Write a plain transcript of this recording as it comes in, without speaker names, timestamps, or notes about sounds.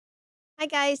Hi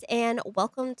guys, and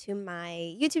welcome to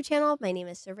my YouTube channel. My name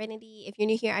is Serenity. If you're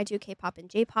new here, I do K-pop and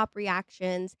J-pop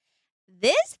reactions.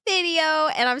 This video,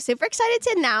 and I'm super excited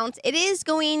to announce, it is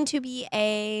going to be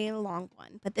a long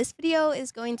one, but this video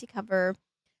is going to cover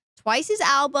Twice's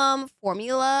album,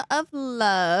 Formula of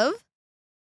Love.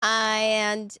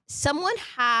 And someone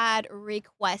had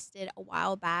requested a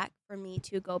while back for me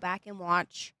to go back and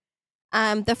watch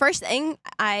the first thing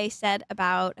I said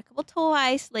about a couple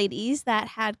Twice ladies that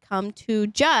had come to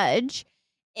judge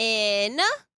in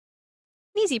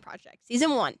Easy Project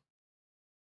Season 1.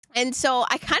 And so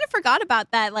I kind of forgot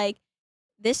about that. Like,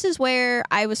 this is where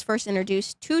I was first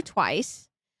introduced to Twice.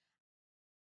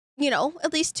 You know,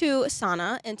 at least to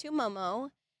Sana and to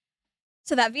Momo.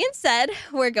 So that being said,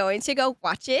 we're going to go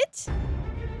watch it.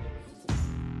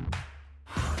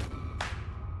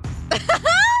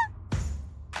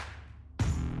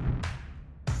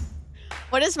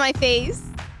 What is my face?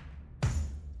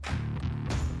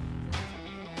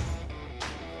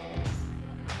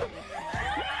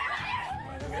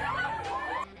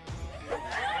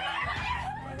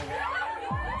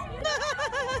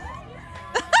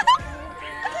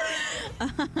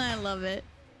 I love it.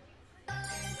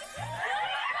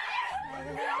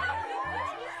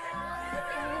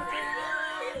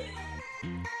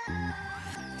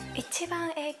 Most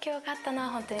影響があったの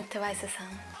は本当に TWICE さん。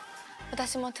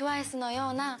私も TWICE のよ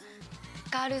うな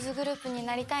ガールズグループに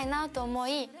なりたいなと思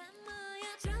い。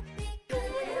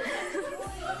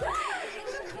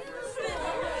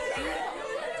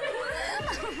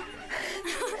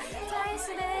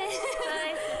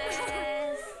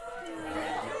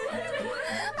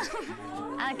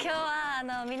今日は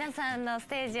皆さんのス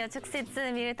テージを直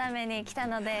接見るために来た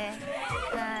ので、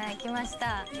来まし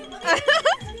た。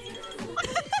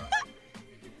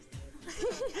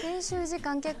練習時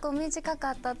間結構短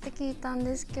かったって聞いたん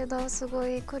ですけど、すご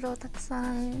い苦労たくさ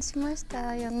んしまし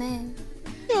たよね。みんなで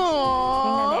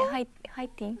ハイ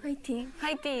ティ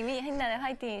ーみんなでハ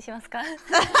イティーしますか？せー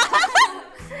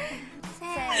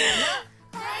の、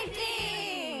ハイティ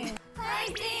ーハ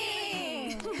イテ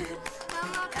ィー。頑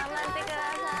張ってくださ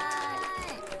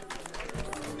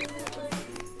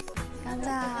い。じ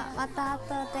ゃあまた後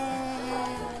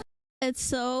で。 It's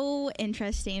so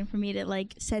interesting for me to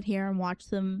like sit here and watch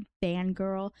them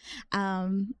fangirl. I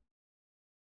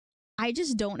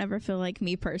just don't ever feel like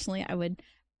me personally. I would,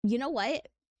 you know what?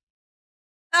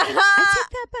 I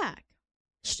take that back.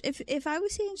 If I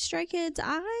was seeing Stray Kids,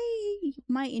 I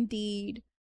might indeed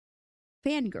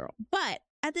fangirl. But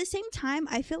at the same time,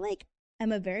 I feel like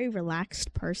I'm a very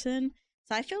relaxed person,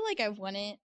 so I feel like I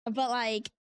wouldn't. But like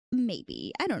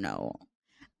maybe, I don't know.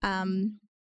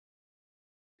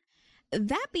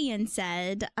 That being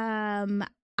said,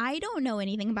 I don't know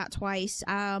anything about Twice.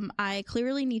 I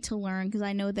clearly need to learn because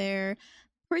I know they're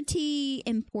pretty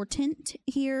important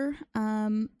here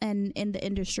and in the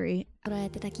industry. I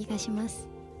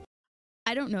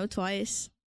don't know Twice.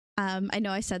 I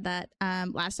know I said that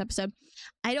last episode.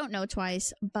 I don't know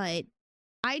Twice, but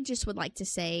I just would like to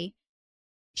say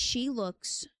she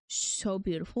looks so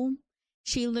beautiful.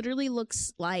 She literally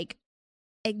looks like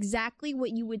exactly what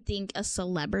you would think a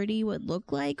celebrity would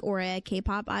look like or a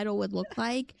K-pop idol would look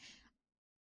like.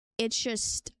 It's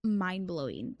just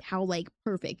mind-blowing how like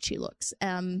perfect she looks.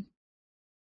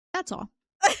 That's all.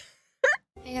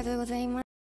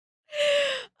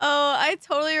 Oh, I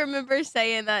totally remember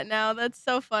saying that now. That's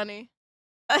so funny.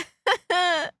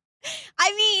 I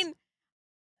mean,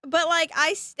 but like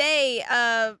I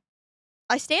stand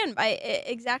by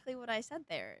exactly what I said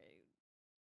there.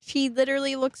 She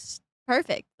literally looks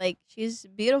perfect. Like, she's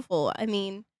beautiful. I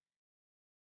mean,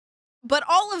 but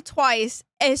all of Twice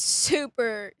is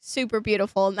super, super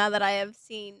beautiful now that I have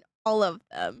seen all of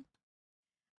them.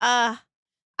 I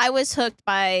was hooked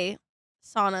by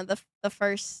Sana the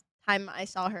first time I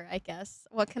saw her, I guess.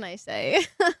 What can I say?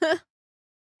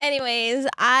 Anyways,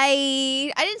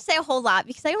 I didn't say a whole lot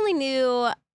because I only knew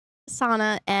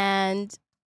Sana and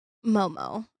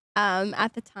Momo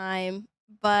at the time,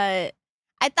 but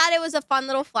I thought it was a fun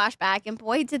little flashback, and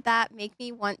boy, did that make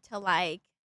me want to, like,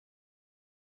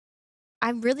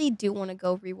 I really do want to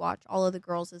go rewatch all of the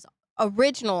girls'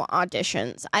 original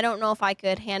auditions. I don't know if I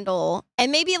could handle,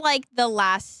 and maybe, like, the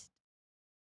last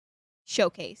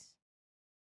showcase.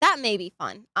 That may be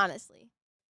fun, honestly.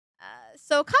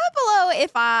 So comment below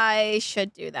if I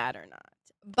should do that or not.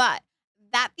 But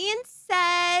that being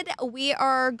said, we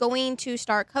are going to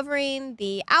start covering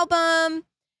the album.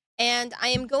 And I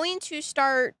am going to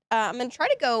start, I'm going to try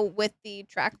to go with the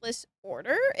tracklist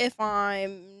order, if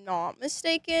I'm not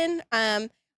mistaken.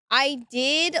 I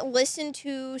did listen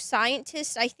to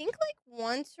Scientist, I think, like,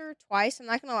 once or twice. I'm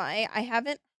not going to lie. I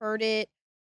haven't heard it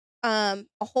a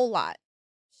whole lot.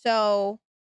 So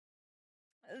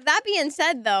that being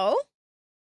said, though,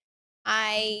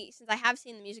 since I have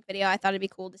seen the music video, I thought it'd be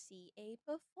cool to see a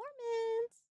performance.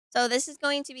 So this is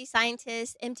going to be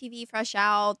Scientist MTV Fresh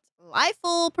Out live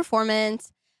full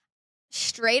performance.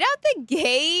 Straight out the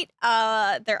gate,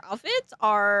 their outfits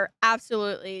are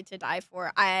absolutely to die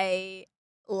for. I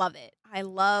love it. I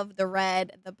love the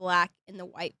red, the black, and the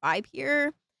white vibe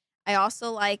here. I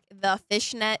also like the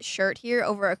fishnet shirt here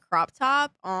over a crop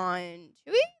top on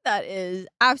Chewy. That is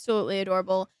absolutely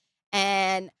adorable.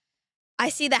 And I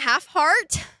see the half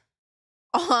heart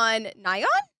on Nyan.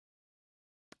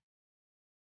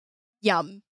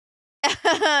 Yum.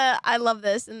 I love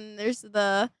this. And there's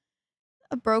a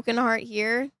broken heart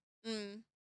here.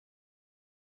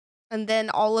 And then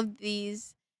all of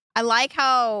these. I like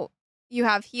how you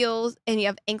have heels and you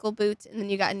have ankle boots and then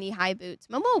you got knee-high boots.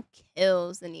 Momo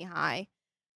kills the knee-high.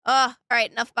 All right,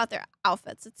 enough about their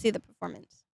outfits. Let's see the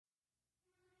performance.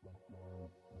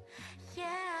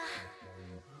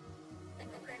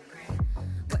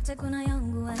 어쨌거나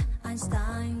연구해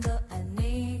아인슈타인도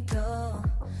아니고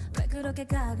왜 그렇게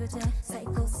가글제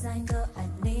사이코사인도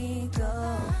아니고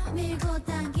밀고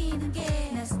당기는 게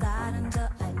내 스타일은 더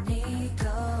아니고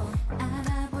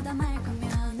알아보다 말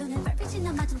거면 눈에 별빛이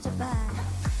나 마중 잡아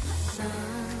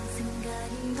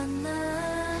생각이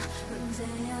많아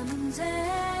문제야 문제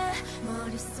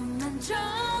머릿속만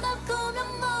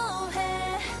쳐다보면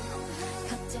뭐해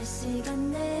각자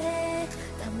시간에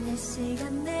땀낼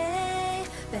시간에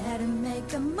Better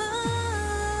make a move.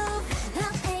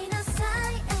 Love ain't a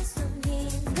science, don't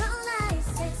need no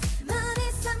license.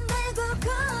 머리 상대고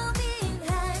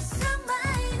고민할수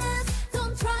minus.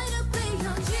 Don't try to be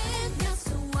a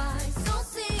genius. Why so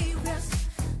serious?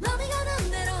 맘이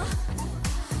가는 대로,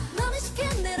 맘이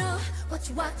시킨 대로. What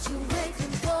you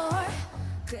waiting for?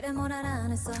 그래 뭘 알아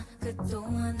안 했어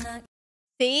그동안 나.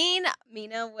 Seeing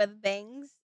Mina with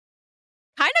bangs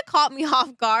kind of caught me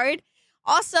off guard.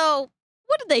 Also,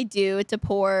 what did they do to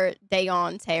poor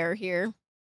Daeon's hair here?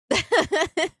 Better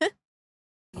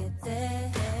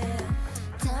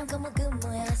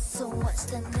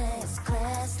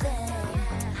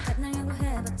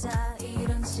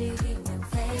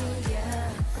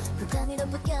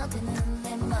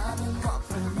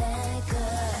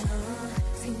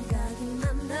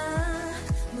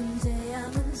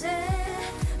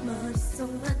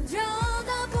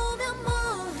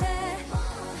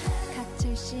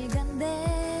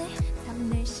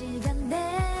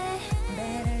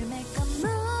make a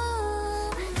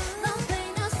move. Love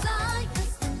ain't a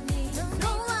science, don't need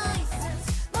no license.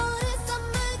 머릿속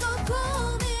말고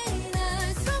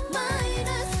고민할수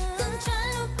minus. Don't try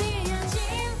to be a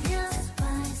genius.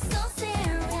 Why so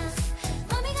serious?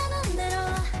 맘이 가는 대로,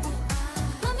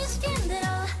 맘이 시킨 대로.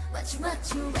 What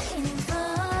you waiting for?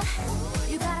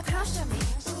 You gotta crush on me.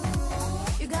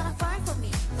 You gotta fight for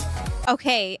me.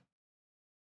 Okay.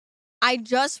 I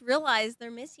just realized they're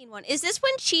missing one. Is this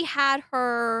when she had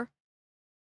her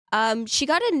she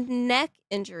got a neck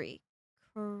injury,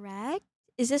 correct?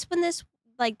 Is this when this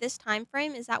time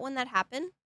frame? Is that when that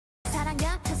happened? 사랑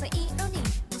곁에서 이론이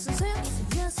무슨 소용 있어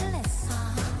useless.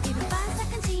 Even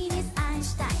반짝한 genius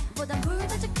Einstein보다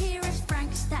불도저 curious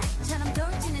Frankenstein처럼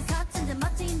돌진해 서툰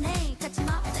멋지네. 같이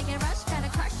멋지게 rush gotta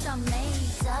crush on me.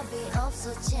 답이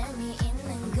없어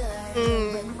재미있는 걸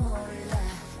왜 몰라.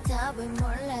 답을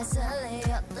몰라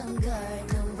설레었던 걸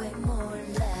넌 왜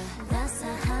몰라. 나사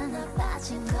하나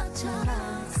빠진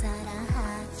것처럼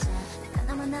사랑하자. 내가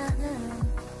너무 나는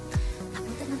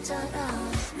아무 때나처럼.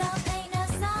 Love ain't a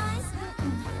science,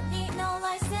 need no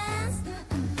license.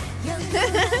 You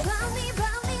know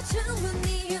about me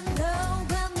충분히. You know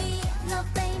about me. Love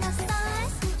ain't a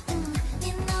science,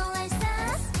 need no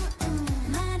license.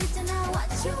 말했잖아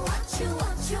what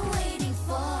you waiting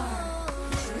for?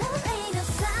 Love ain't a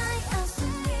science,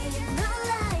 need no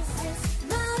license.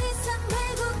 머릿속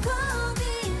말고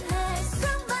고민할수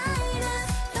minus.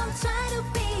 Don't try to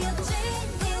be a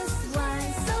genius. Why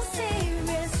so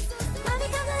serious? 맘이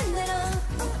가는 대로,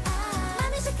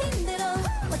 맘이 시킨 대로.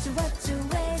 What you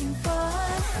waiting for?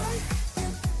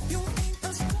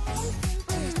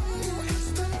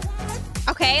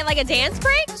 Okay, like a dance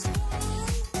break?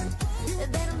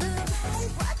 Better move.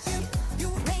 What you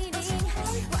waiting?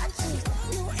 What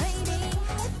you waiting?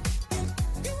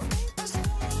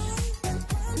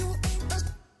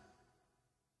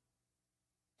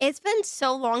 It's been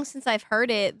so long since I've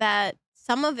heard it that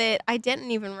some of it I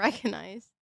didn't even recognize.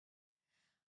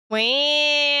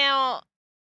 Wow.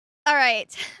 All right.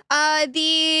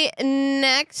 The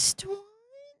next one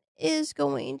is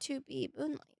going to be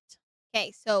Moonlight.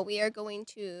 Okay, so we are going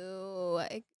to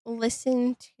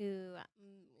listen to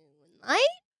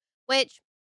which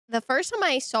the first time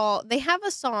I saw, they have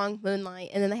a song,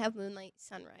 Moonlight, and then they have Moonlight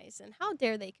Sunrise. And how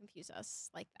dare they confuse us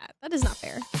like that? That is not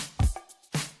fair.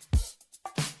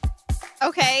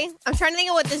 Okay, I'm trying to think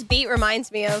of what this beat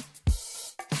reminds me of.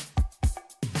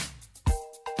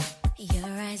 Your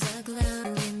eyes are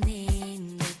glowing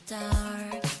in the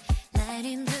dark,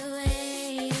 lighting the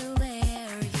way to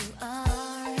where you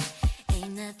are.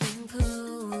 Ain't nothing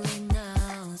pulling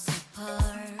us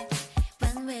apart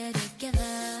when we're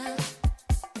together.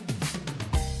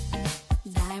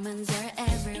 Diamonds are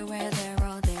everywhere, they're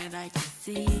all that I can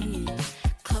see.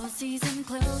 Close isn't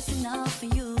close enough for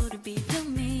you to be to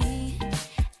me.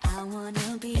 I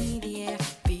wanna be the air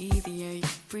you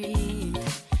breathe,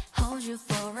 hold you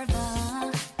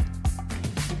forever.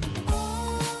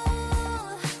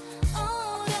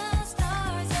 All the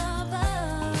stars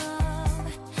above,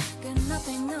 got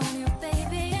nothing on you,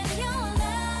 baby, and your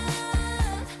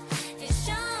love is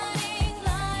shining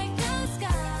like the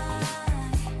sky.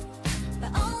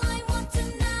 But all I want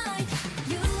tonight,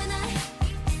 you and I,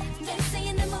 dancing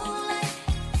in the moonlight,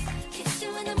 kiss you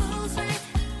in the moon's right.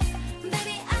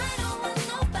 Baby, I don't want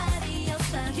nobody else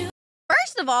but you.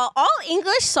 First of all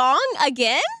English song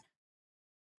again?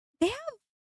 They have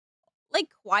like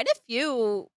quite a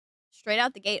few straight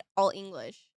out the gate, all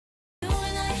English. You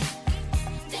and I,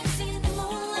 dancing in the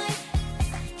moonlight,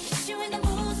 kiss you in the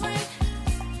moon's right.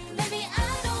 Baby,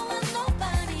 I don't want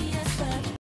nobody else but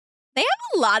you. They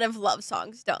have a lot of love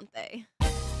songs, don't they?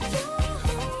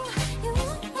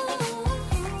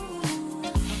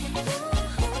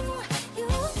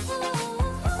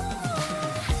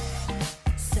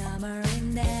 Summer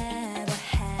never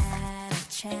had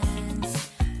a chance.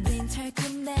 Winter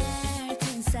could melt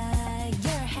inside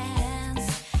your hands.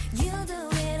 You do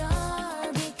it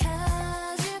all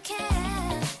because you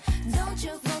can. Don't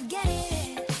you forget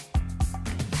it.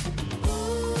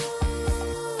 Ooh,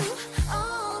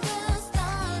 all the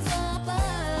stars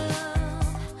above,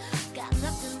 got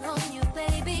nothing on you,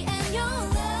 baby, and your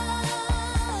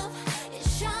love is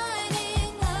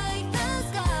shining like the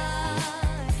sky.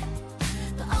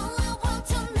 But all I want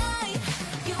tonight,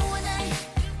 you and I,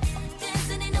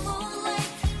 dancing in the moonlight,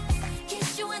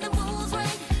 kiss you in the moon's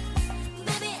right.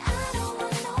 Baby, I don't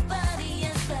want nobody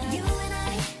else but you and I,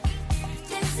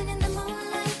 dancing in the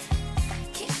moonlight,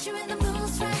 kiss you in the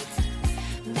moon's right.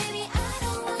 Baby, I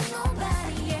don't want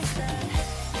nobody else but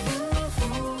you,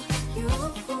 you,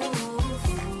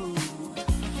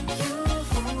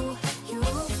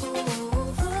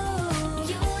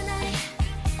 you and I,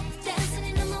 dancing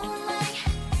in the moonlight,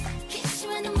 kiss you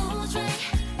in the moon's right.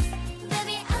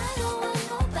 Baby, I don't want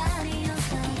nobody else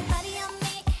but nobody on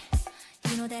me.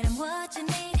 You know that I'm what you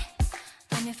need.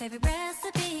 I'm your favorite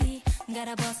recipe.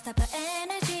 Gotta bust up the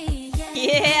energy.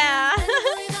 Yeah.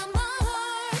 You got my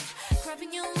heart,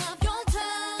 craving your love, your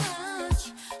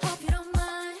touch. Hope you don't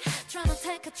mind. Trying to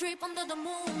take a trip under the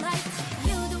moonlight.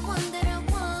 You're the one that I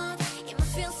want. It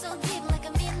must feel so deep, like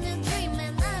I'm in a dream,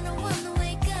 and I don't wanna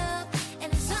wake up.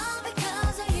 And it's all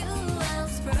because of you I'm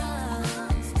sprung.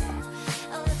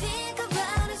 All I think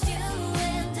about is you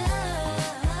and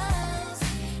us.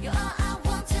 You're all I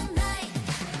want tonight.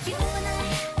 You and I,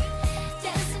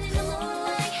 dancing in the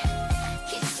moonlight,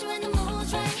 kiss you in the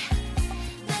moon's right.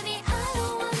 Baby, I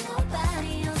don't want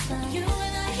nobody else but you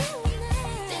and I,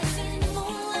 dancing in the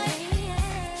moonlight,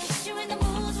 kiss you in the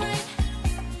moon's right.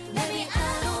 Baby, I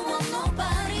don't want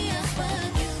nobody else but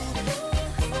you.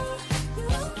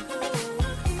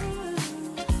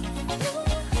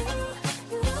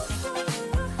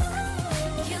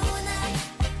 You and I,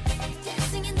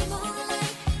 dancing in the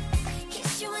moonlight,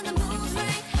 kiss you in the moon's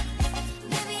right.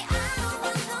 Baby, I don't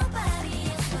want nobody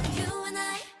else but you and I.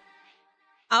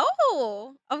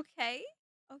 Oh, okay.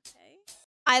 Okay.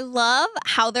 I love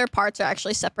how their parts are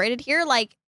actually separated here.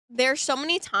 Like, there's so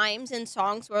many times in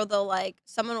songs where they'll, like,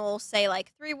 someone will say,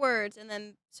 like, 3 words, and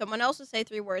then someone else will say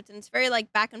 3 words, and it's very,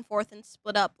 like, back and forth and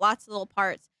split up, lots of little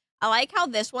parts. I like how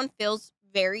this one feels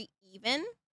very even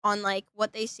on, like,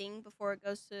 what they sing before it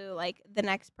goes to, like, the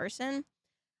next person.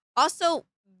 Also,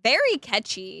 very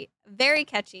catchy. Very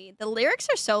catchy. The lyrics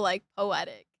are so, like,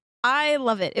 poetic. I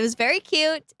love it. It was very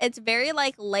cute. It's very,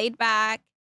 like, laid back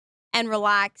and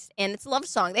relaxed, and it's a love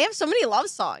song. They have so many love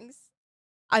songs.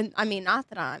 I mean, not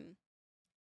that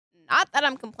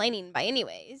I'm complaining by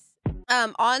anyways.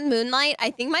 On Moonlight,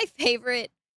 I think my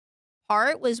favorite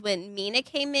part was when Mina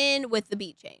came in with the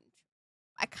beat change.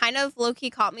 I kind of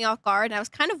low-key caught me off guard, and I was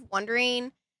kind of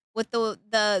wondering with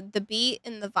the beat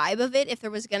and the vibe of it if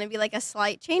there was going to be like a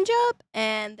slight change up,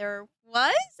 and there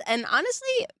was. And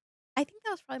honestly, I think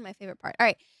that was probably my favorite part. All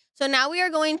right, so now we are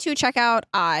going to check out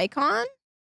Icon.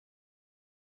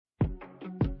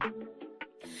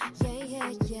 Yeah,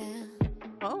 yeah, yeah.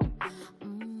 Oh.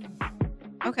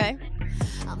 Okay.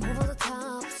 I'm over the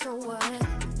top, so what?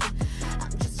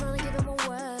 I'm just trying to give them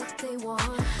what they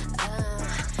want.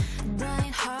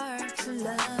 Blind heart to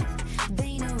love.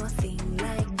 They know a thing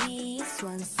like this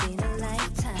once in a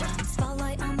lifetime.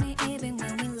 Spotlight on me even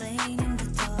when we lay in the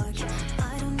dark.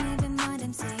 I don't even mind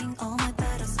them saying all my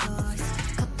battle scars.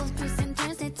 Couple twists and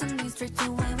turns, they took me straight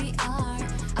to where we are.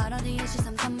 Out of the ashes,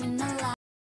 I'm coming alive.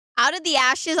 Out of the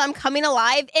ashes, I'm coming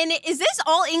alive. And is this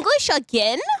all English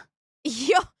again?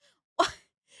 Yo.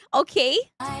 Okay.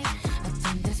 I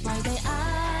think that's why they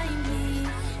eye me,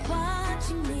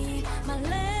 watching me, my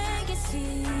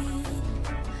legacy.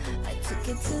 I took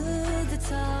it to the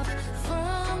top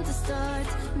from the start,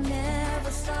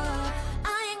 never stop.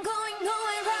 I ain't going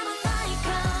nowhere, I'm an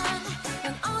icon.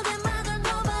 And all that matter,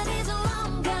 nobody's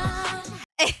long gone.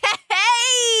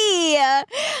 Hey!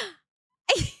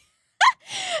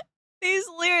 These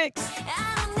lyrics. I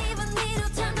don't even need to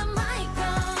turn the mic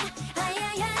on.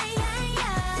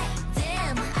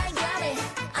 Damn, I got it.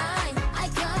 I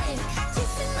got it.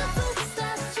 Chasing the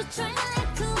footsteps, you're trying to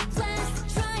act too fast,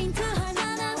 trying to hurt na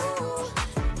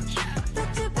but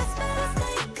your best bet is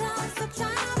stay calm, stop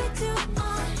trying to be too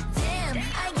on. Damn,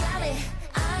 I got it.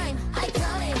 I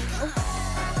got it.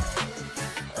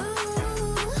 Ooh,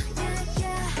 yeah,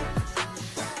 yeah.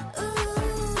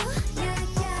 Ooh, yeah,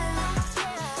 yeah.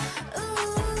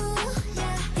 Ooh,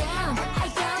 yeah. Damn, I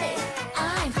got it.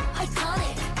 I got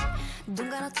it. Don't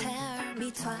gotta tell me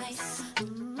twice.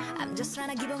 I'm just trying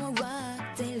to give them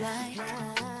what they like.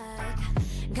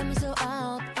 Got me so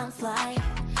up on flight.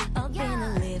 Up in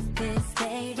a live this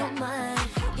state of mind.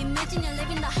 Imagine you're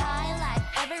living the high life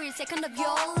every second of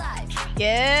your life.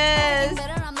 Yes.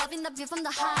 Better, I'm loving the view from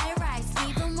the high rise.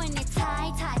 Even when it's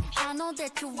tight, I know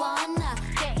that you wanna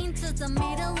get into the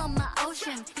middle of my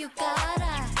ocean. You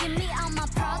gotta give me all my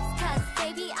props, cause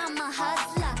baby, I'm a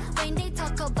hustler. When they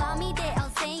talk about me, they all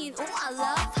saying, oh, I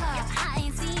love her. I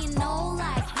ain't seeing no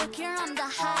lies. Look here, I'm the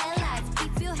highlights.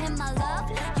 If you hit my love,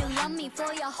 you love me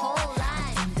for your whole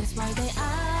life. And that's why they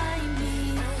eye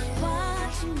me,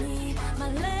 watching me, my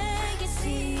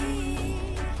legacy.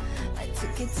 I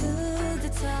took it to the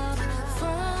top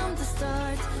from the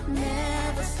start,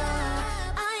 never stop.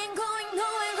 I ain't going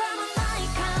nowhere, I'm an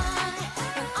icon.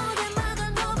 And all that matter,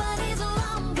 nobody's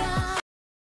long gone.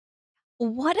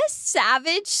 What a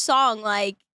savage song.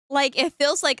 Like it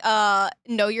feels like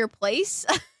Know Your Place.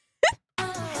 I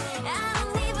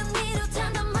don't even need to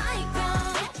turn the mic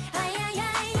on.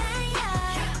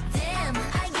 Damn,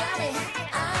 I got it.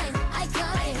 I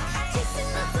got it.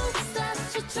 Chasing the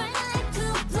footsteps, you're trying to act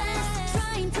too fast,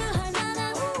 trying to hurt na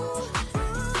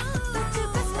but your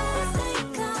best bet is stay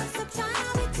calm, stop trying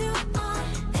to be too on.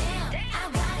 Damn, I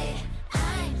got it.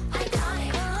 I got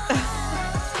it.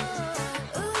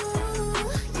 Ooh,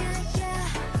 yeah, yeah.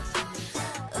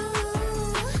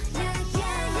 Ooh, yeah,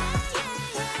 yeah.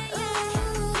 Ooh,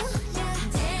 yeah.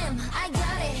 Damn, I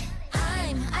got it.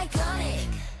 I'm iconic.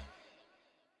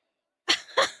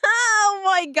 Oh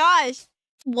my gosh.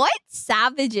 What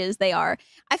savages they are.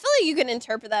 I feel like you can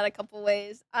interpret that a couple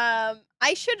ways. I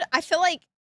feel like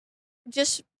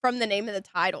just from the name of the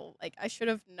title, like I should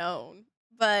have known.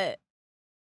 But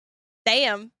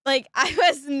damn, like I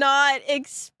was not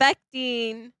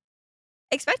expecting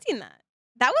that.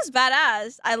 That was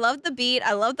badass. I love the beat.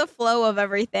 I love the flow of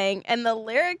everything. And the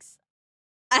lyrics,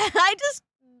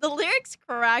 the lyrics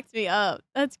cracked me up.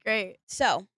 That's great.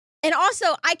 So, and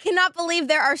also, I cannot believe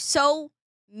there are so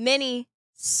many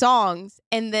songs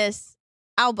in this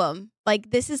album. Like,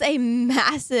 this is a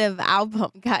massive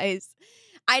album, guys.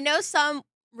 I know some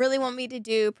really want me to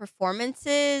do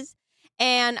performances,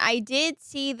 and I did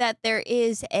see that there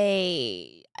is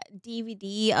a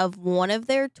DVD of one of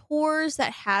their tours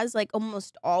that has like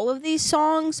almost all of these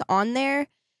songs on there.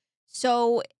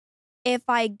 So if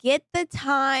I get the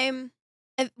time,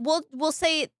 we'll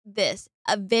say this,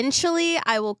 eventually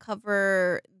I will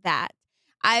cover that.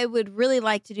 I would really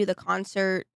like to do the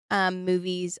concert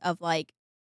movies of like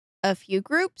a few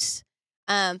groups,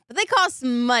 but they cost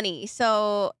money.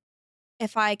 So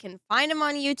if I can find them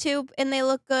on YouTube and they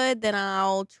look good, then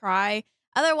I'll try.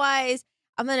 Otherwise,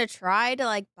 I'm going to try to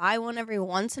like buy one every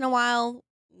once in a while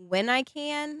when I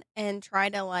can and try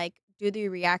to like do the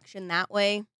reaction that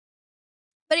way.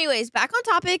 But anyways, back on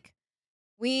topic.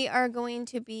 We are going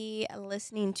to be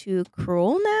listening to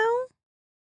Cruel now.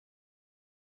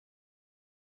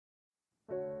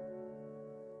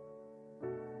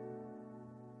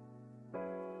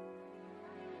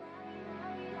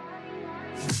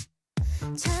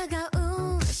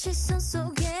 차가운 시선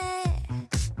속에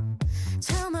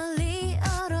저 멀리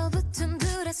얼어붙은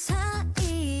둘의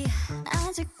사이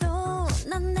아직도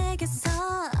내게서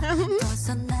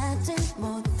벗어나지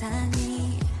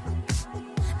못하니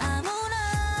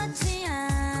아무렇지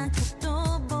않게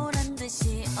또 보란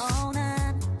듯이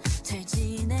난 잘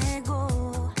지내고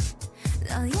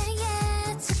너의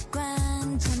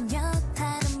예측과는 전혀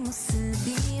다른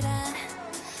모습이라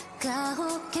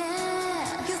가혹해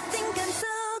You think I'm so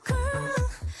cruel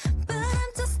But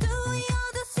I'm just doing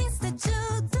all the things that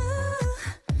you do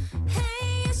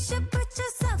Hey, you should put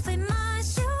yourself in my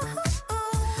shoes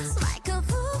Like a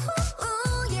fool,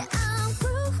 yeah, I'm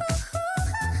cruel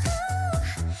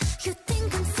You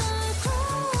think I'm so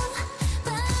cruel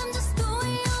But I'm just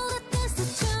doing all the things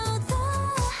that you do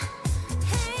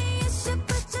Hey, you should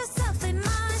put yourself in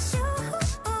my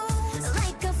shoes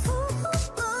Like a fool,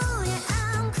 yeah,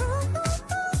 I'm cruel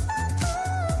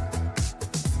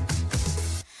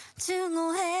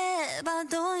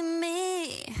증오해봐도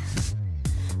이미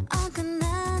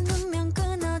어긋난 운명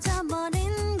끊어져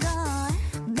버린 걸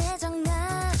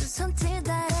매정한 손짓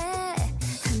아래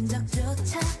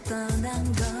흔적조차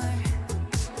떠난 걸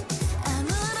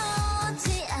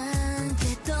아무렇지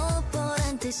않게 또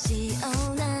보란 듯이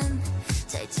난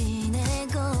잘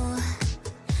지내고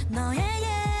너의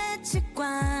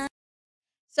예측과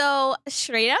So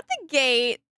straight out the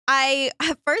gate,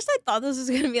 at first I thought this was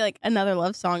gonna be like another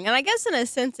love song, and I guess in a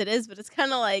sense it is, but it's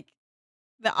kind of like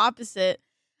the opposite.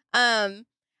 I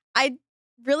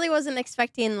really wasn't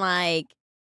expecting like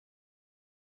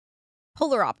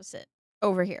polar opposite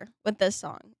over here with this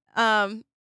song. I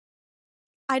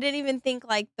didn't even think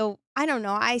like I don't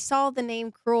know. I saw the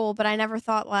name Cruel, but I never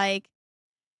thought like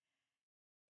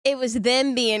it was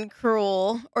them being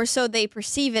cruel, or so they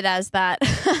perceive it as that.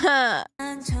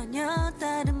 난 전혀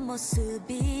다른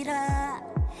모습이라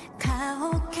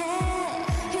가혹해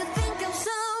You think I'm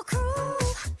so cruel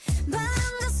But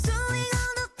I'm just doing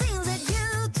all the things that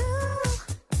you do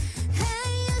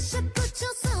Hey, you should put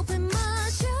yourself in my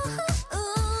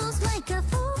shoes Like a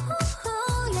fool,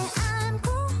 yeah, I'm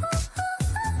cruel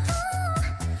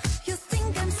You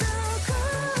think I'm so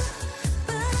cruel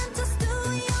But I'm just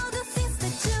doing all the things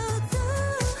that you do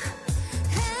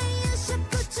Hey, you should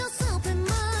put yourself in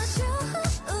my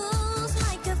shoes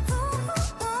Like a fool,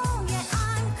 yeah,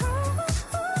 I'm cruel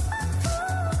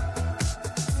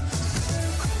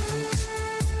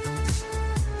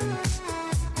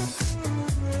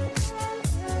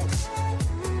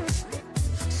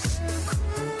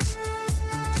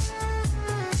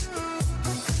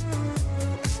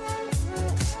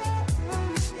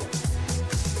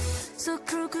So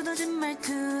cruel 굳어진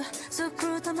말투 So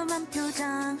cruel 덤덤한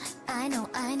표정 I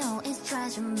know, it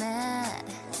drives you mad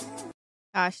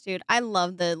Gosh, dude, I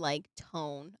love the like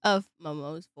tone of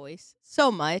Momo's voice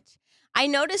so much. I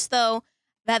noticed though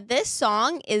that this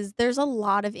song there's a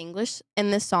lot of English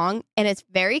in this song, and it's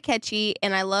very catchy,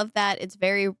 and I love that it's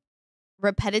very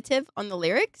repetitive on the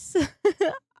lyrics.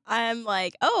 I'm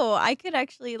like, oh, I could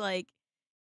actually like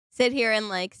sit here and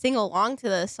like sing along to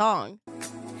the song.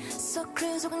 So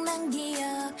cruel 조각난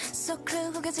기억 So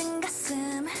cruel 구겨진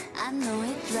가슴 I know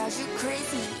it drives you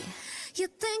crazy You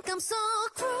think I'm so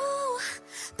cruel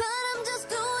But I'm just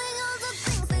doing all the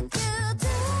things that you do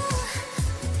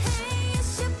Hey, you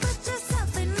should put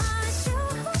yourself in my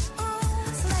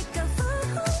shoes Like a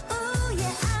fool,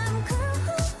 yeah, I'm cruel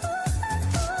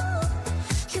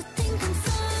You think I'm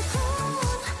so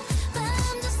cruel But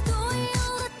I'm just doing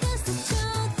all the things that you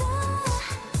do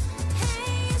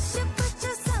Hey, you should put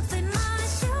yourself in my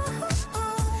shoes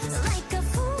Like a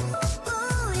fool,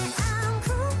 yeah, I'm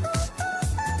cruel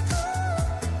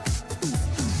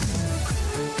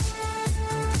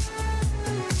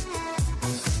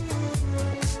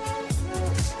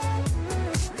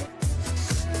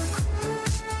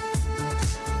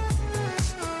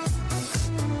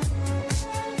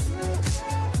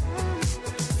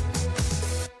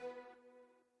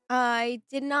I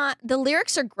did not. The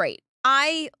lyrics are great.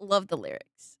 I love the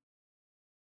lyrics.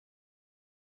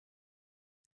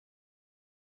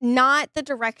 Not the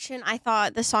direction I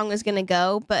thought the song was gonna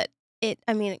go, but it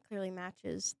clearly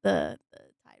matches the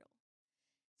title.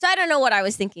 So I don't know what I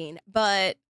was thinking,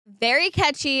 but very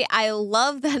catchy. I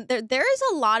love that there is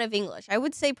a lot of English. I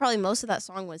would say probably most of that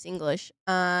song was English,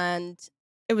 and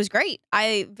it was great.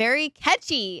 Very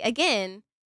catchy again,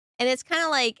 and it's kind of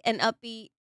like an upbeat,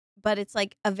 but it's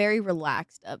like a very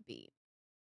relaxed upbeat.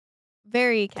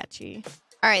 Very catchy.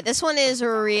 All right, this one is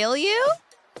Real You.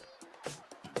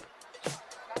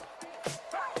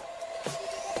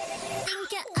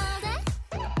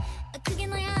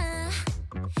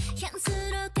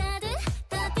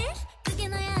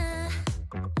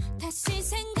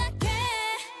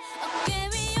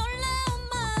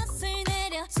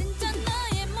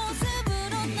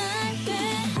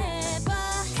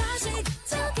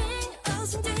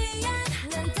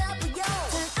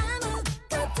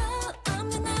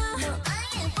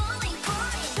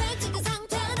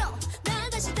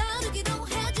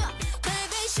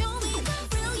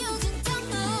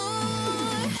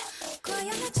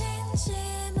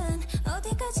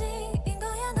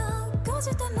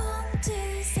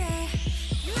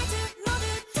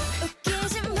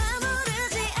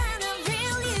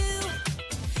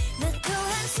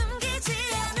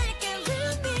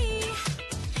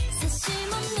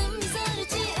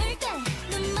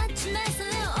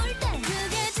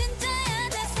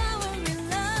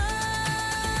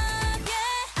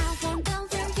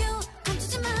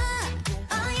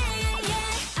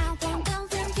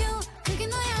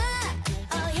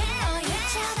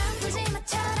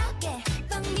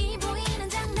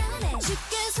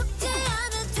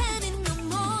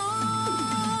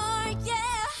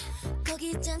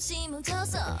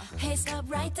 Hey, stop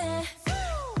right there.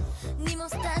 네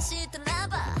모습 다시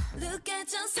떠나봐. Look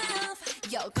at yourself.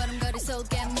 Yo, 걸음걸이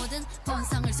속에 모든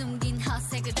본성을 숨긴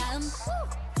헛색을 다음.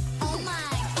 Oh my,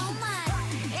 oh my.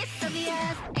 It's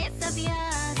obvious, it's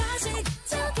obvious.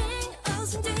 가식적인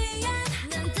웃음 뒤에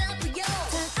난 다 보여.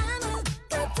 단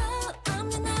아무것도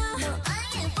없는 나. No, I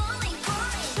ain't falling for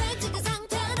it. 뱉은 그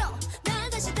상태로 날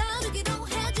다시 다루기로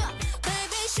해줘.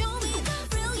 Baby, show me the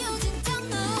real you 진짜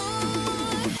널.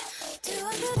 두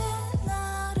얼굴에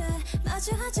너를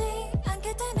마주하지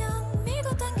않게 되면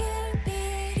밀고 당길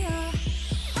비려.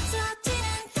 없어지는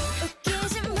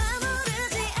웃기지 마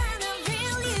모르지 않아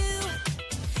real you.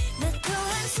 나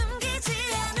또한 숨기지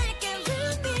않을게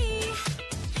real me.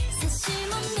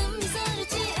 사심 없는 미소를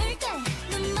지을 때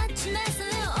눈 맞추면서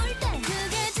올 때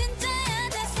그게 진짜야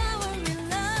that's our real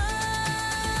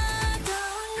love.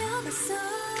 떠올려봤어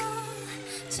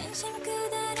진심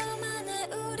그대로만의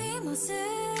우리 모습.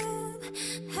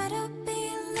 How to be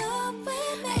in love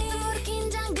with me. 또 모르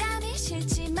긴장감이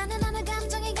싫지만은 않아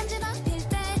감정이 간지럽힐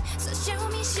때. So show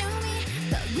me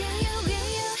the real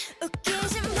you.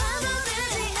 웃기지 마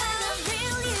모르지 않아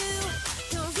real you.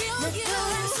 The real you. 나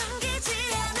또한 숨기지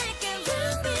않을게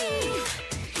real me.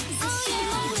 사심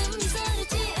없는 미소를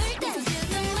지을 때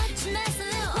눈 맞추면서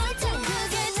올 때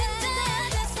그게 진짜야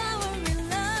that's our real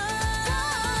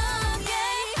love. Yeah.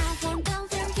 I want them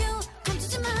from you.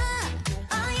 감추지 마.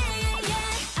 Oh yeah yeah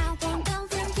yeah. I want them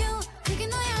from you. 그게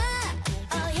너야.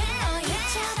 Oh yeah oh yeah.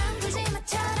 처럼 굴지 마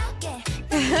철없게.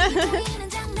 보이는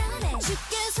장난에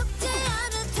쉽게 속지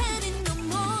않을 테니 no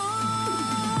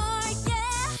more.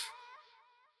 Yeah.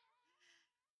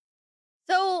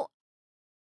 So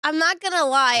I'm not gonna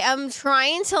lie, I'm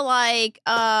trying to like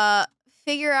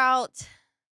figure out.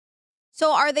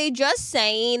 So are they just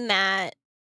saying that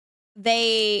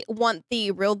they want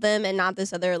the real them and not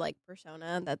this other like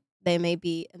persona that they may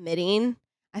be emitting?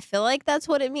 I feel like that's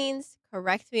what it means.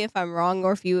 Correct me if I'm wrong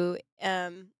or if you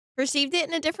perceived it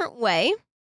in a different way.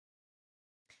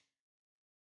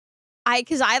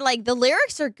 Because I like the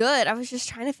lyrics are good. I was just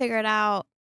trying to figure it out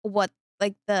what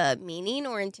like the meaning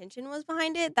or intention was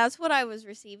behind it. That's what I was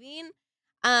receiving.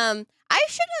 I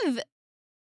should have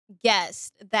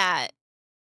guessed that.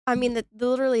 I mean,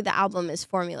 literally the album is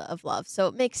Formula of Love, so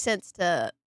it makes sense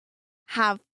to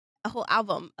have a whole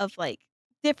album of like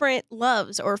different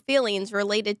loves or feelings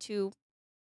related to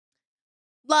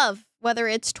love, whether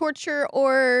it's torture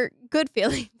or good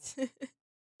feelings.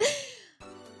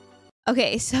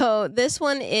 Okay, so this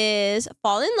one is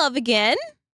Fall in Love Again.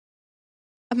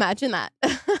 Imagine that.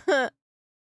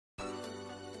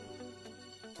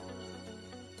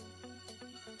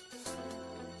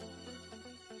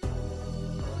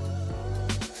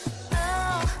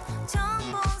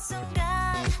 처음 본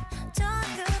순간 저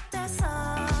끝에서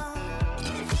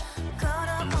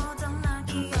걸어오던 날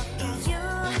기억해 you.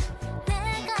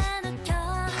 내가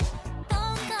느꼈던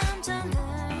감정을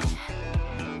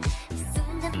이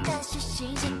순간 다시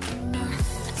시작했나.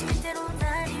 아침 그대로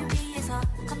날 위해서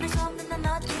겁낼 수 없는 난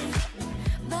어디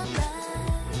Bye bye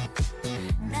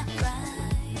not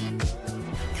right.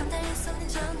 감당할 수 없는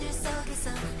전율 속에서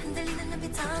흔들리는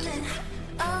눈빛 터는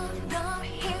Oh no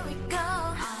here we go.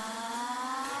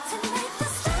 Tonight the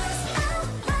stars out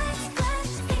lights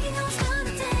flash thinking I was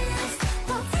gonna dance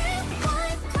but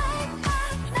rewind play back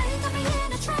now you got me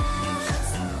in a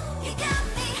trance. You got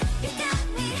me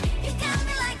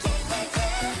like yeah yeah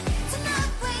yeah.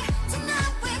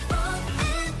 Tonight we fall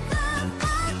in love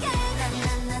again. La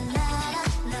la la la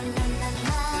la la la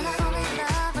la fall in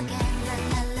love again. La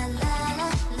la la la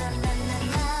la la la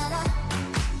la la.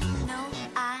 No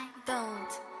I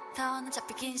don't. 더는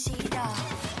잡히긴 싫어.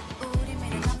 우리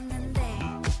미련 없는데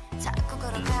자꾸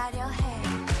걸어가려 해.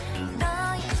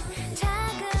 너의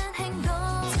작은 행동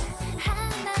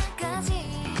하나까지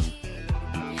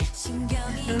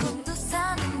신경이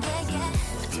곤두서는 게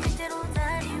아침 그대로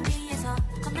날 위해서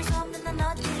겁낼 수 없는 난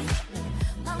어디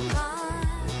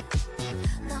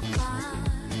Not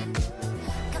fine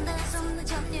감당할 수 없는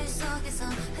전율 속에서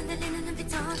흔들리는 눈빛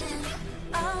터는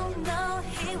Oh no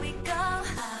here we go.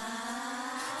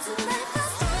 Tonight the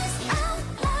stars out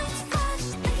lights flash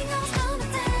thinking I was gonna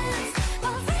dance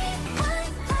but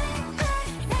rewind play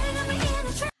back now you got me in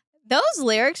a trance. Those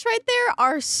lyrics right there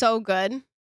are so good.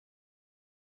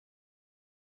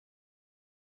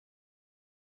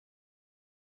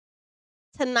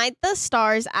 Tonight the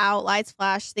stars out, lights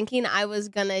flash, thinking I was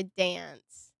gonna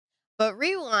dance. But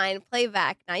rewind, play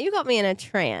back. Now you got me in a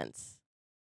trance.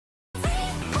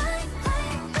 Rewind play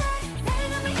back now you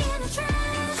got me in a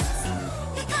trance.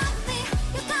 You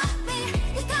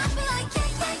got me like yeah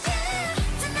yeah yeah.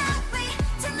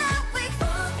 Tonight we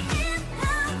fall in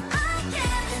love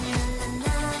again. La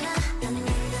la la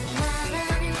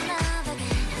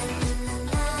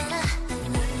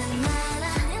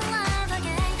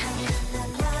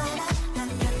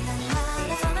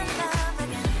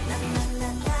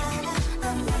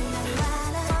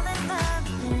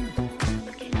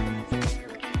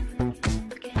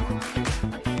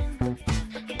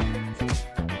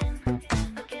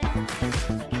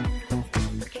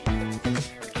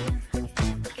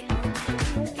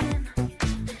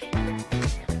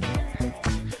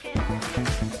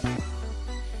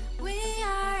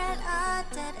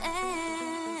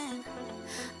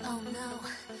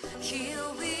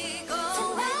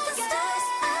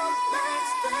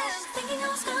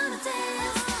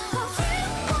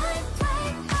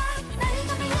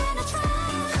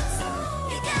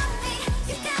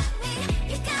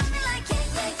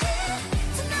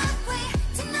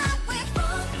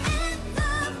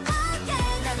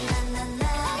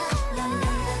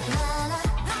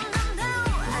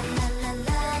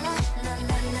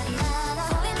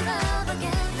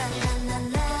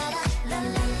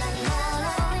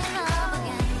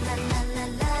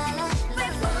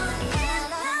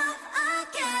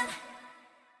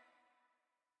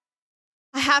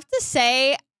have to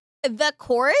say, the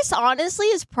chorus, honestly,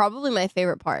 is probably my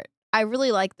favorite part. I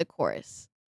really like the chorus.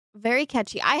 Very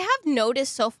catchy. I have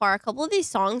noticed so far a couple of these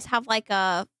songs have like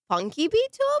a funky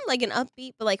beat to them, like an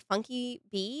upbeat, but like funky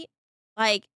beat.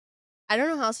 Like, I don't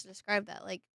know how else to describe that.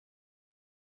 Like,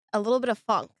 a little bit of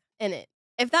funk in it.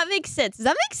 If that makes sense. Does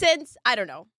that make sense? I don't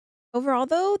know. Overall,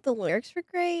 though, the lyrics were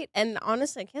great. And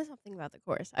honestly, I can't stop thinking about the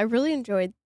chorus. I really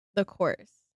enjoyed the chorus.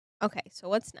 Okay, so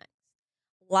what's next?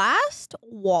 Last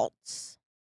Waltz.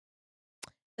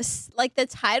 Like, the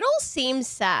title seems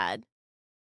sad.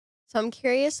 So I'm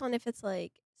curious on if it's,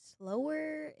 like,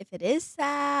 slower, if it is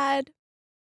sad.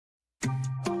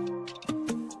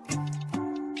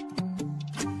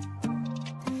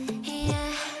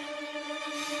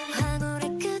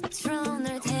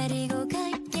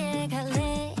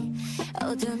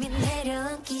 어둠이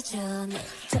내려앉기 전에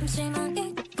잠시만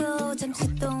잊고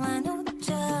잠시 동안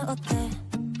웃자 어때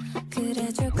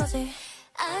그래줄 거지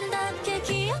아름답게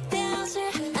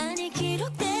기억되어질 아니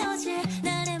기록되어질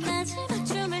나의 마지막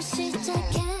춤을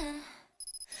시작해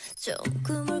좀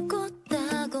꿈을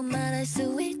꿨다고 말할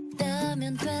수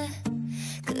있다면 돼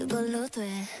그걸로 돼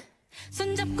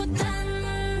손잡고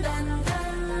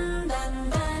단단단단단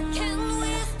Can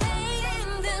we stay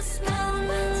in this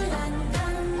moment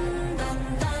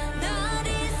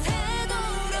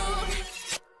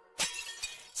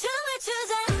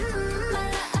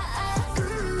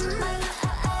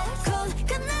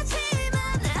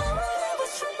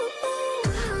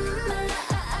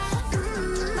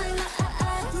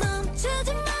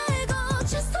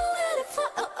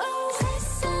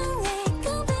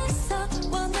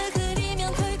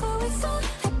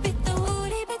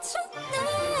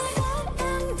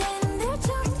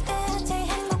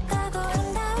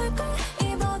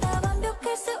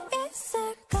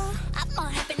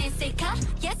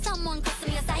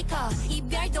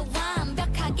이별도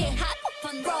완벽하게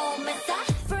하고픈 로맨스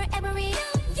Forever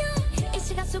young 이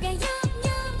시간 속에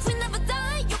young We never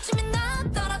die 욕심이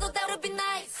나더라도 that would be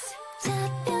nice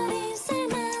작별이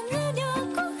살만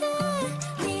내려고 해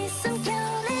네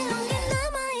손편에 온게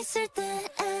남아있을 때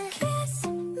Kiss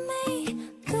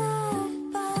me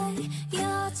goodbye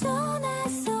여전해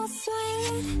so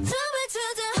sweet 춤을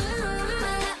추자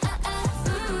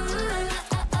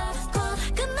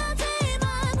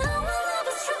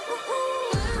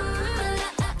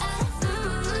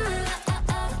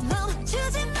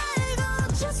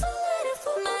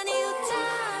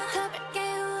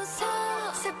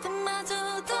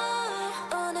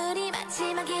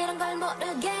이런 걸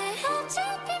모르게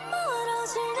어차피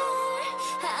멀어질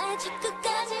날 아직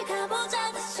끝까지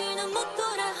가보자 다시는 못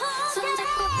돌아와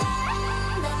손잡고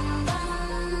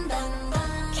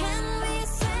단단단단단 Can we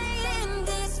stay in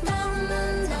this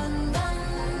moment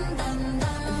단단단단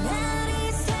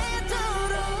날이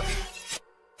새도록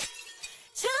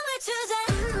춤을 추자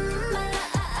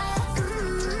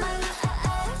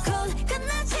곧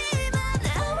끝나지만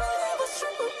I wanna go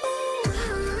through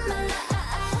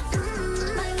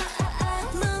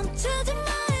멈추지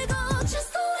말고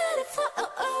just let it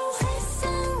flow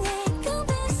세상에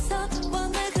꿈에서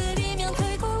원을 그리면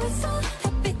돌고 있어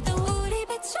햇빛도 우리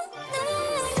비추네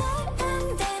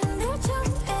사랑된 늘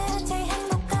좋게 제일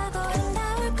행복하고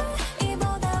아름다울걸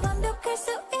이보다 완벽할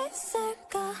수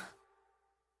있을까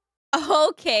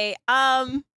Okay,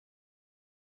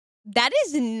 that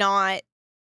is not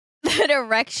the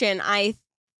direction I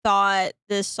thought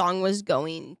this song was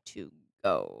going to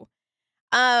go.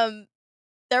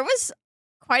 There was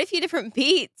quite a few different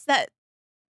beats that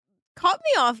caught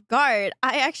me off guard.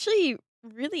 I actually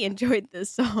really enjoyed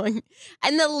this song.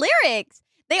 And the lyrics,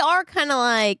 they are kind of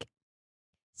like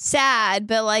sad,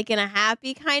 but like in a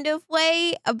happy kind of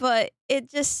way. But it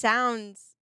just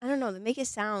sounds, I don't know, they make it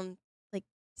sound like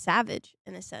savage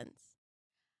in a sense.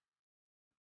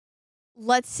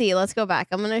 Let's see. Let's go back.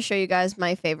 I'm going to show you guys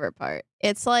my favorite part.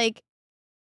 It's like,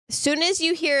 as soon as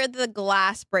you hear the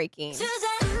glass breaking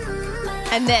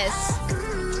and this.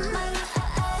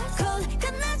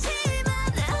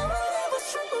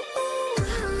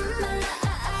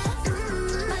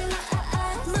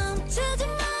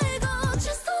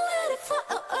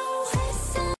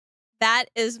 That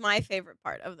is my favorite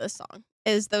part of this song,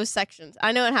 is those sections.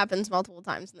 I know it happens multiple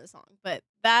times in the song, but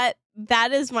that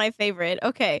is my favorite.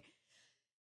 Okay.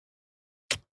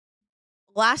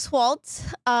 Last Waltz,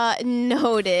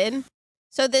 noted.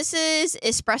 So this is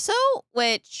Espresso,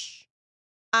 which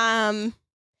I'm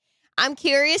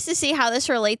curious to see how this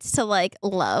relates to like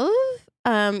love.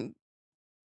 I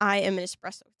am an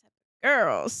espresso type of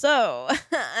girl, so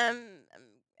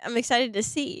I'm excited to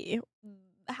see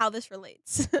how this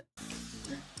relates.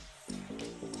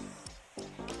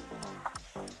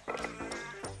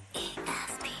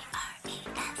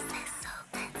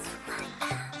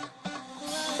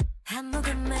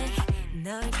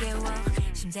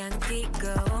 심장은 뛰고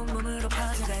온몸으로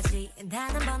퍼져가지 단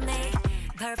한 번에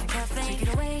Perfect cafe Take it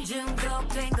away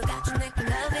중독된 것 같은 느낌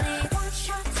Loving it One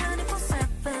shot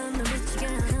 24/7 너 미치게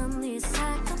하는 네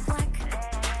cycle black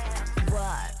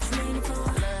What? Beautiful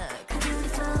look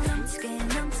Beautiful 넘치게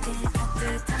넘치게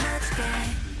따뜻한 맞추게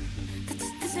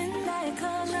touching 나의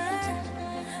color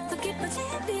더 깊어진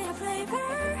bitter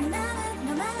flavor 나는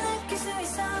너만 느낄 수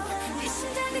있어 내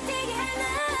심장을 뛰게 하나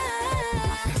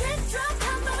Drip drop 한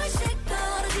방울씩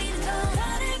떨어지는 거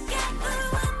다르게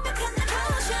완벽한 내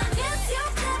potion Yes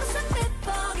you've never seen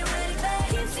before Get ready babe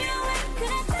Keeps you awake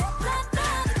그래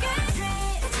따뜻하게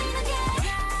진하게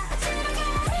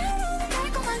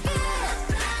달콤한 끝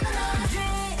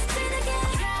진하게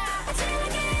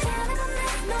잘해보네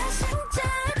너의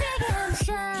심장을 뛰게 하는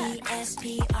shot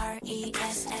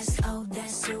ESPRESSO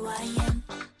that's who I am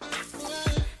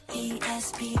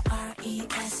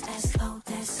ESPRESSO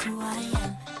that's who I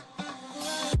am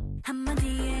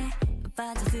한마디에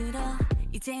빠져들어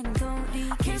이제는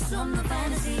돌이킬 수 없는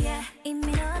fantasy에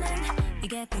이미 너는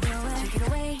이게 필요해 Take it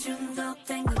away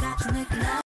중독된 것 같은 느낌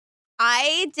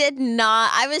I did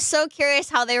not. I was so curious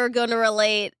how they were going to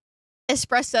relate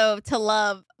espresso to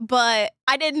love, but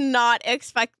I did not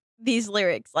expect these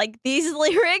lyrics. Like, these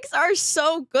lyrics are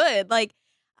so good. Like,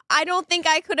 I don't think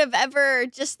I could have ever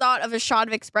just thought of a shot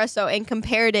of espresso and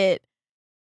compared it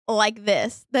like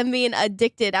this. Them being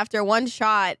addicted after one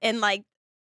shot and like,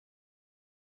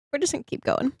 we're just gonna keep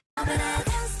going.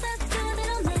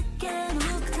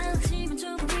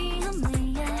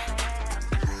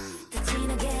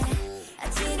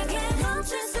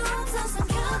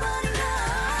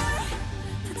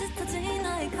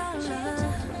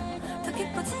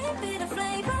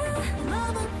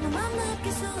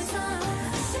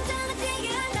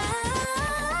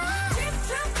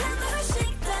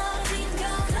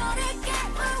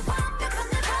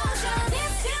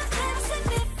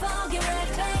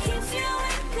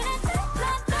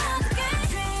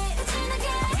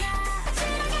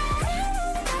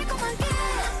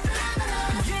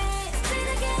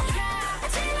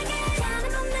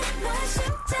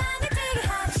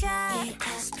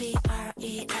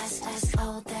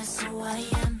 ESPRESSO that's who I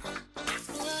am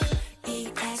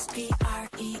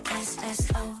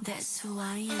ESPRESSO that's who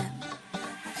I am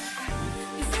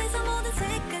이 세상 모든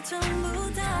색깔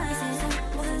전부 다 이 세상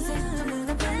모든 색 전부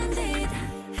다 blended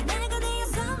내가 되어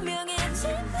선명해진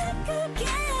그게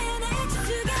내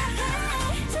춤추게 해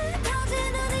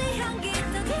짙어지는 이 향기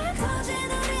더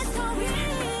깊어지는 이 story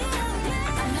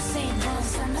I'm not saying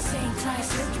once I'm not saying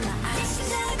twice Look in my eyes 내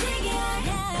심장을 뛰게 해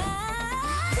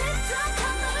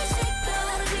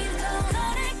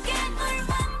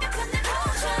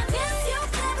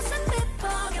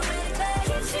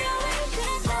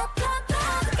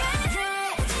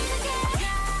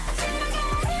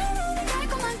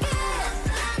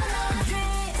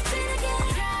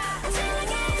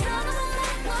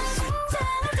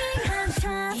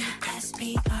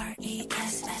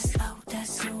ESPRESSO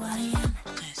that's who I am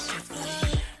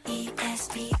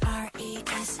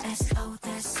ESPRESSO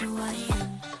that's who I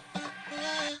am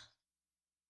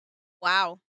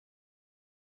Wow.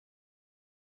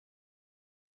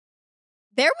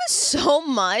 There was so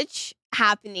much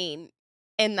happening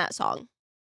in that song.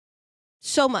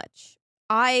 So much.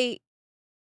 I'm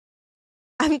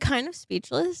kind of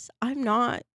speechless. I'm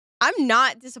not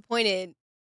disappointed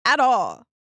at all.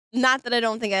 Not that I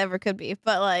don't think I ever could be,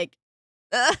 but like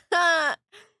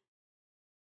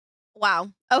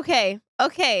wow. Okay.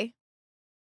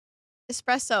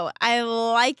 Espresso. I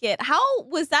like it. How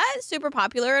was that super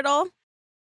popular at all?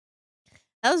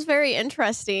 That was very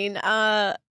interesting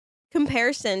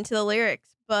comparison to the lyrics,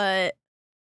 but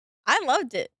I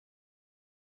loved it.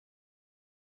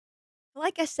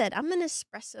 Like I said, I'm an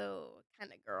espresso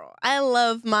kind of girl. I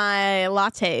love my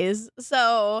lattes.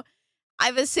 So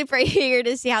I was super eager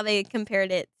to see how they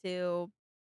compared it to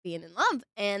being in love,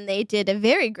 and they did a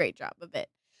very great job of it.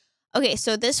 Okay,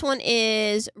 so this one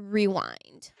is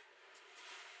Rewind.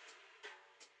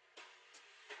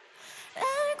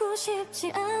 알고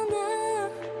싶지 않아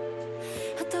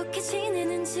어떻게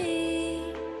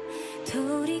지내는지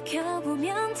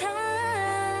돌이켜보면 다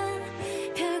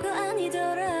별거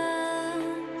아니더라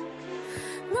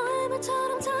너의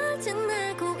말처럼 잘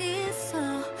지내고 있어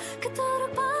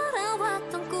그토록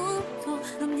바라왔던 꿈도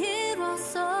넌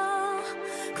이뤘어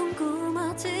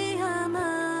궁금하지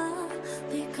않아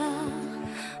네가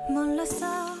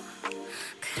몰랐어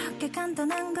그렇게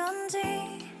간단한 건지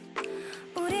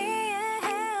우리의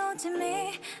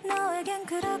헤어짐이 너에겐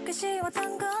그렇게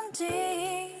쉬웠던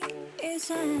건지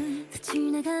이젠 다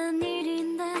지나간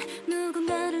일인데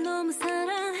누군가를 너무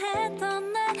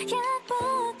사랑했던 내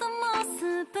예뻤던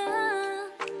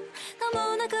모습은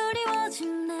너무나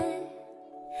그리워지네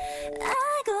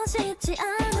알고 싶지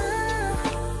않아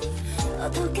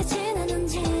어떻게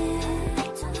지내는지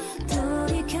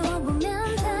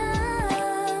돌이켜보면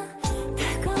다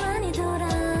별거 아니더라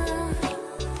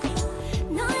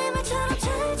너의 말처럼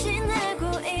잘 지내고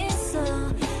있어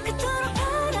그토록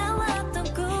바라왔던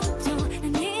꿈도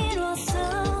난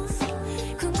이뤘어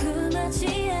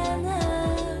궁금하지 않아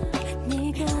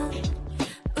네가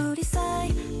우리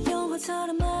사이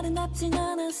영화처럼 아름답진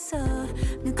않았어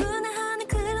누구나 하는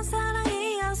그런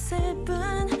사랑이었을 뿐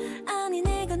아니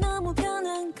내가 너무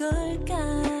변한 걸까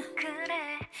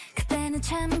그래 그때는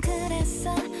참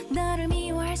그랬어 너를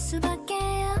미워할 수밖에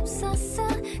없었어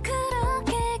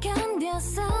그렇게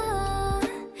견뎠어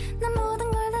난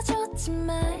모든 걸 다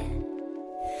줬지만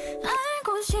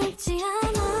알고 싶지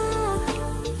않아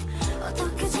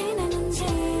어떻게 지내는지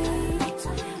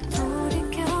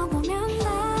돌이켜보면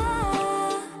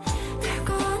나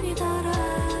별거 아니더라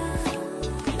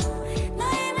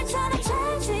너의 말처럼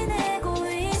잘 지내고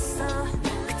있어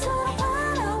그토록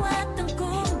바라왔던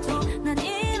꿈도 난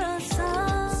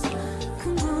이뤘어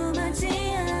궁금하지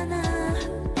않아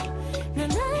난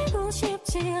알고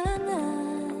싶지 않아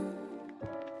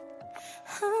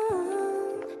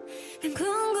난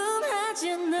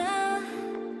궁금하지 않아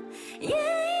yeah,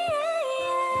 yeah,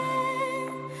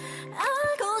 yeah.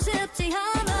 알고 싶지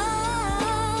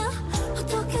않아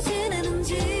어떻게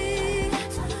지내는지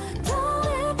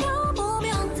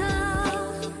돌이켜보면 다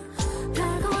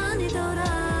별거 아니더라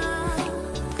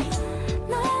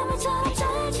너의 말처럼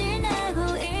잘 지내고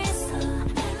있어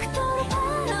그토록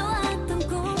바라왔던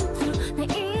꿈도 난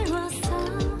이뤘어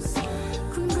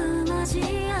궁금하지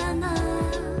않아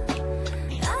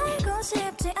알고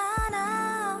싶지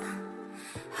않아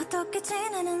어떻게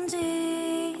지내는지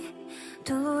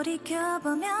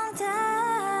돌이켜보면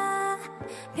다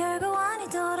별거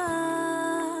아니더라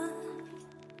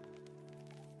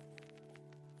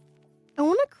I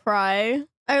want to cry.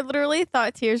 I literally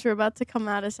thought tears were about to come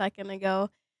out a second ago.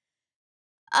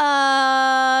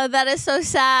 That is so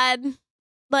sad.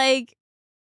 Like,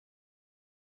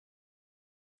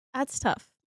 that's tough.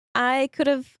 I could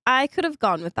have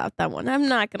gone without that one. I'm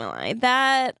not gonna lie.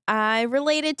 That I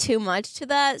related too much to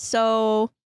that,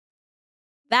 so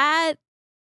that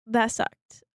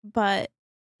sucked. But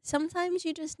sometimes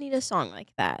you just need a song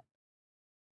like that.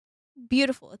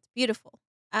 Beautiful. It's beautiful.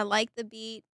 I like the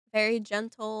beat. Very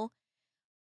gentle.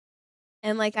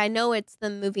 And like I know it's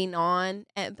them moving on,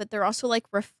 but they're also like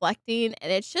reflecting, and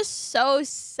it's just so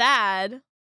sad.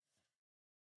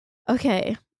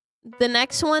 Okay. The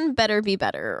next one better be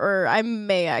better, or I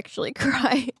may actually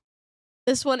cry.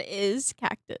 This one is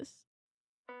Cactus.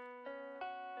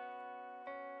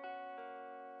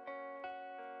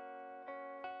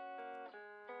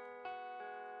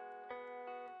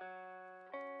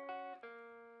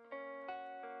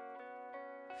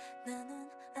 나는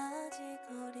아직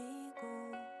어리고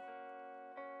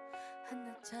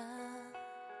한낱 작은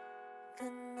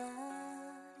나이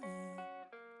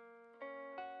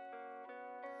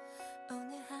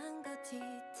오늘 한껏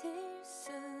잊을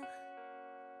수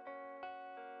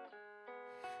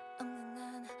없는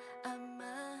난 아마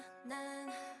난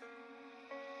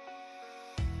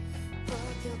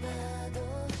버텨봐도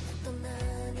또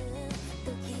나는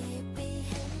또 깊이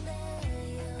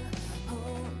헤매여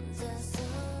혼자서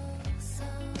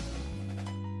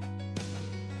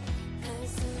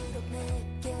갈수록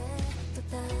내게 또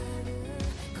다른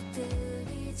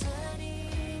것들이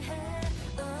자리해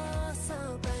어서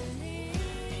빨리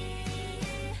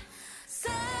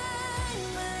Save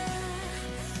me,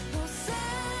 oh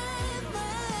save me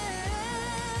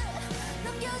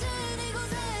남겨진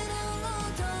이곳에 난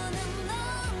묻어는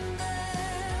넌데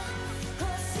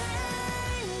Oh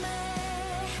save me,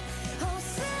 oh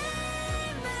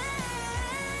save me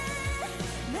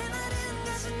내 마른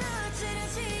가슴 널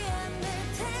찌르지 않을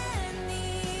테니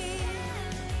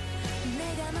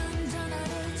내가 먼저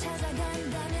너를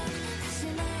찾아간다면 다시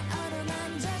내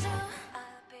어루만져줘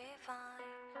I'll be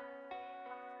fine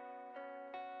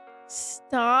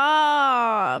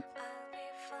Stop. I'll be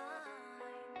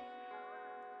fine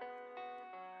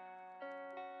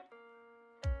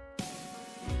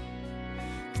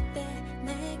그때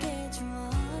내게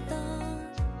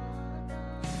주었던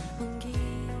온기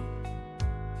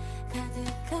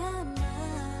가득한 말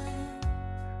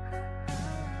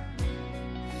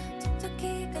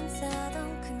톡톡히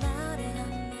감싸던 그날의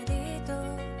한마디도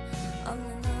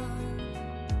없는 넌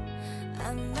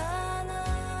아마 넌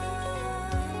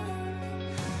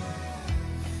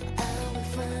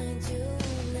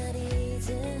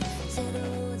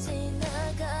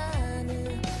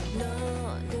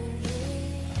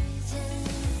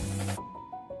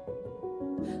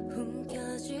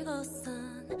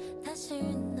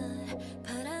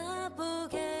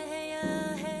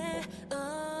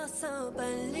더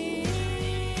빨리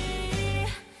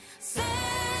Save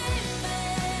me,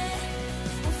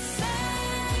 oh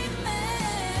save me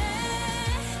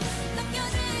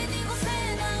남겨진 이곳에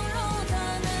나 홀로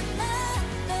더는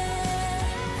안돼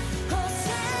Oh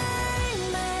save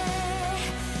me,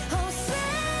 oh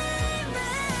save me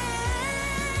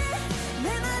내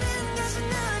마른 가슴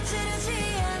널 찌르지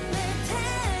않을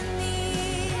테니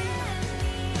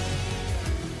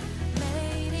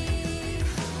매일이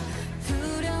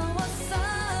두려웠어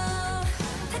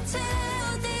대체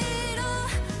어디로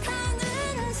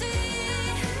가는지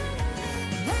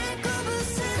내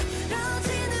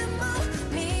꼬부스러지는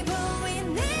몸이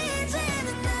보이니 이제는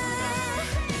날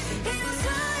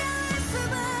일어서야 할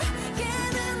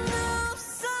수밖에는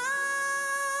없어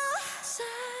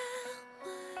Save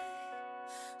me,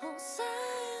 oh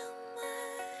save me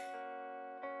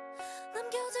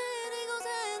남겨진 이곳에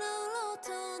나 홀로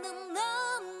두는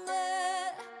안돼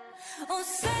Oh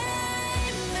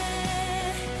save me,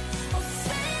 oh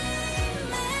save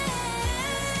me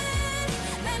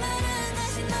내 말은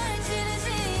다시 널 지르지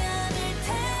않을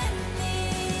테니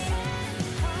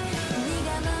네가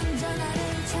먼저 나를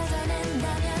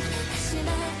찾아낸다면 다시 날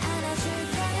안아줄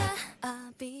거야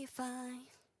I'll be fine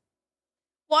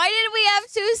Why did we have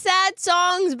 2 sad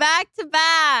songs back to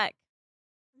back?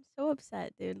 I'm so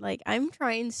upset, dude. Like, I'm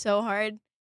trying so hard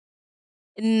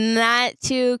not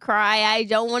to cry. I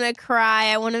don't want to cry.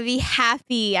 I want to be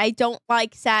happy. I don't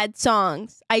like sad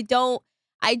songs. I don't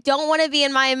want to be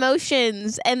in my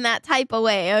emotions in that type of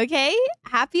way, okay?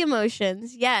 Happy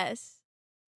emotions, yes.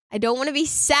 I don't want to be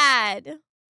sad.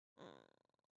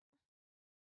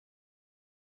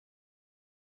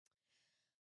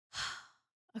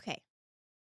 Okay.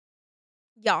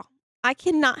 Y'all, I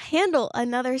cannot handle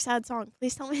another sad song.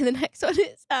 Please tell me the next one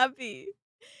is happy.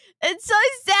 It's so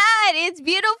sad. It's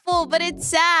beautiful, but it's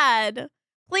sad.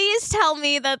 Please tell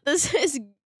me that this is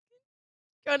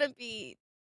gonna be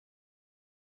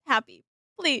happy.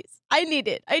 Please. I need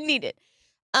it. I need it.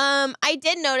 I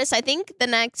did notice, I think the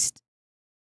next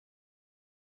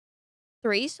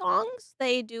 3 songs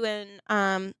they do in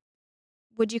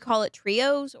would you call it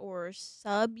trios or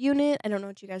subunit? I don't know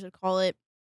what you guys would call it.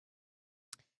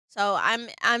 So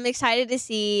I'm excited to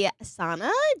see Sana,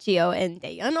 Gio, and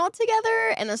Daeyeon all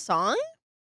together in a song.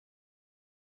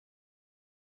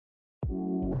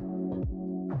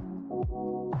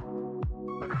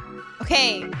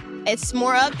 Okay, it's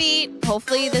more upbeat.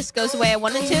 Hopefully this goes the way I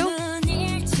want it to.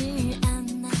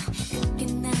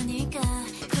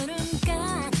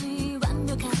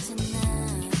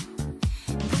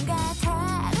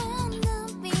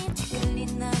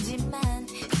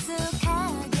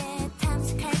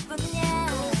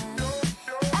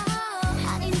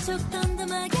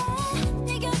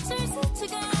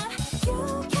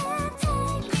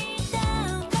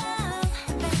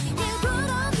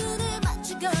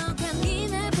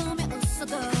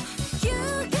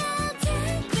 You can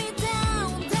take me down.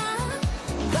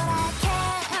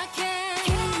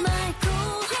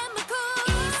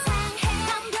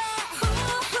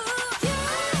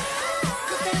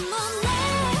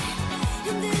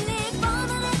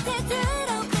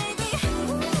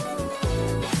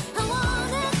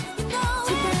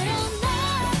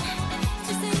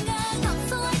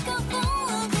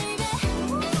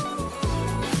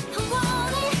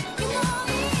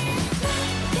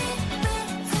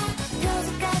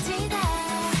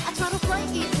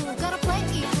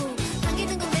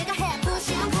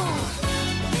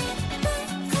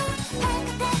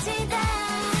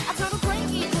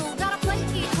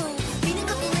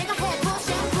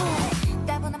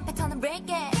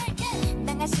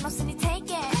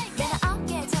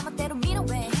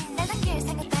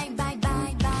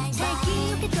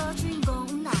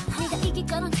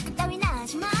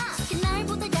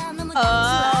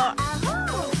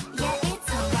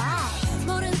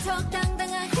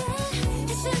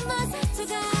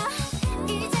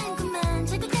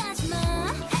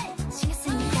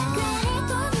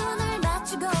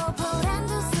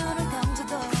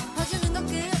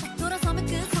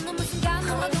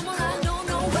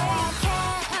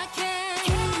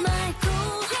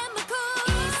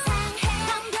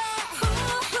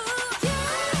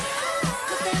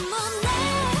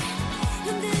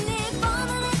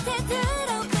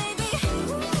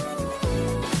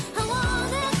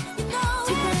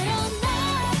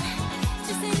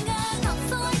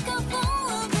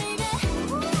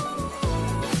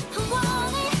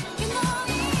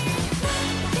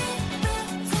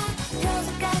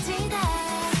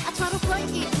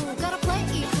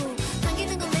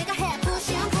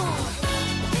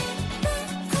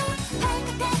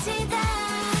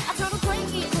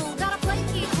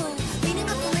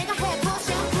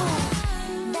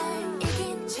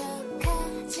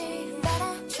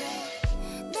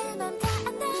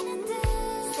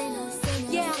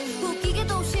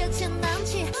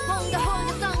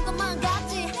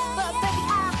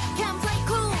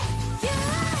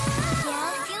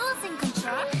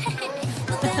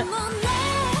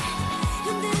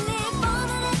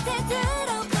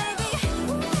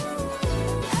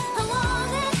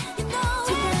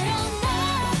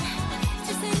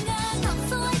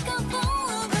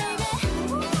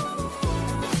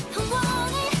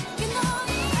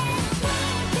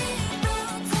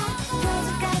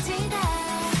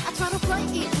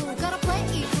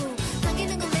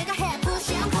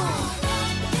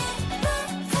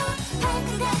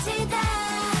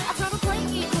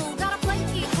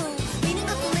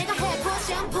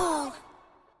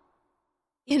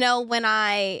 when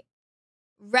I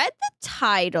read the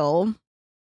title,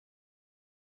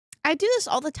 I do this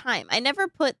all the time. I never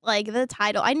put like the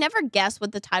title. I never guess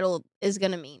what the title is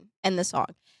going to mean in the song.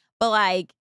 But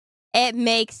like it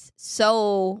makes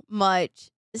so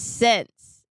much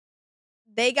sense.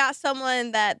 They got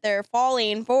someone that they're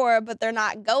falling for, but they're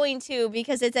not going to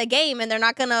because it's a game and they're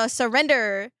not going to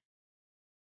surrender.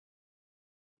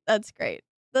 That's great.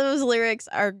 Those lyrics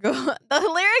are the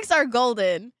lyrics are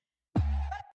golden.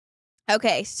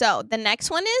 Okay, so the next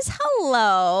one is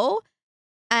Hello.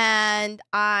 And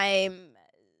I'm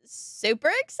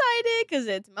super excited because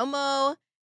it's Momo,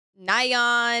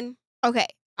 Nayeon. Okay,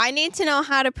 I need to know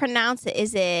how to pronounce it.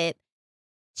 Is it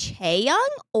Chaeyoung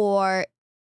or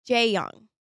Jaeyoung?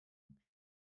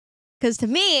 Because to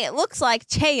me, it looks like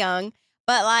Chaeyoung.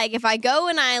 But like if I go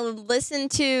and I listen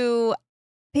to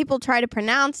people try to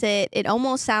pronounce it, it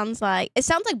sounds like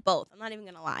both. I'm not even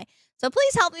going to lie. So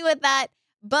please help me with that.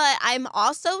 But I'm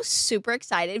also super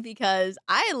excited because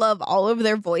I love all of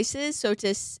their voices. So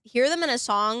to hear them in a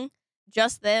song,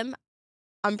 just them,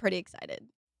 I'm pretty excited.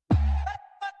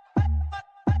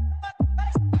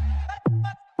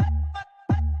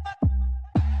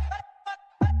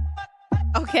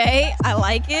 Okay, I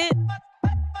like it.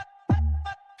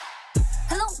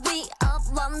 Hello, we are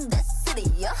from the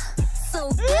city.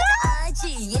 So good,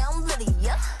 I'm ready.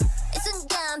 이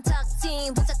순간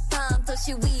탁진 복잡한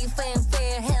도시 위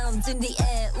fanfare hands in the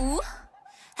air. Ooh.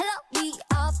 Hello, we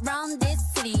are from this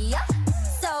city.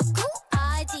 So cool,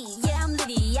 I'm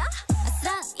ready.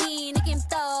 아슬한 이 느낌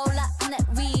떠올라 하늘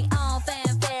위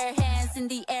fanfare hands in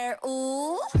the air.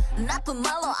 Ooh. 나쁜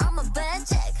말로 I'm a bad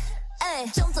chick.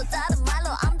 좀 더 다른 말로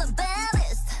I'm the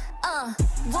baddest.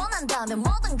 원한다면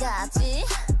뭐든 가지.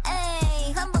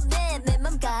 한번 내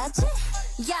맘까지.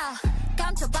 Yeah.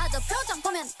 감춰봐도 표정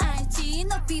보면 알지.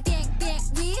 높이 빙빙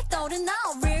위 떠오른 너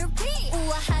repeat.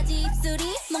 우아하지 입술이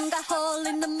뭔가 hole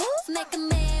in the move. Make a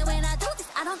man when I do this.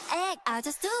 I don't act, I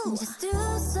just do. Just do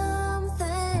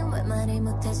something. 왜 말을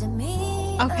못하지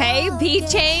me. Okay, beat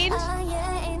change.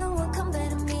 Ain't no one compare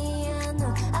to me. I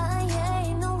know.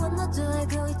 Ain't no one 너도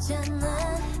알고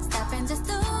있잖아. Stop and just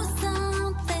do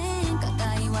something.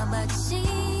 가까이 와봐 자신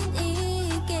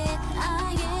있게.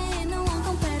 Ain't no one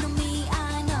compare to me.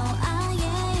 I know.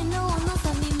 Ain't no one 너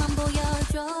선미만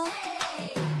보여줘.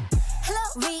 Hello,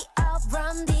 we are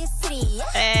from this city.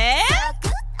 So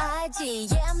good,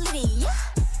 알지, yeah, I'm ready.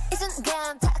 이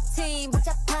순간 탁트인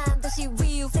복잡한 도시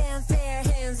위 fanfare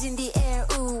hands in the air.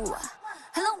 Ooh.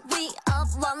 Hello, we are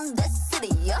from this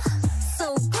city.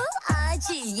 So good,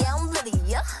 알지, yeah, I'm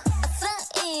ready.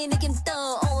 아슬한 이 느낌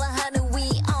떠올라 하늘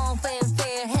위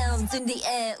fanfare hands in the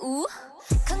air. Ooh.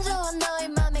 강조한 너의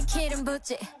맘에 기름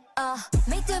붓지.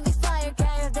 Made to be fire,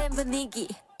 가열된 분위기.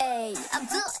 Ay, I'm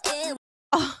doing.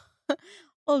 Oh,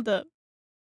 hold up.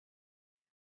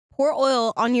 Pour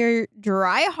oil on your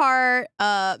dry heart,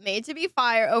 made to be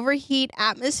fire, overheat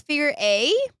atmosphere,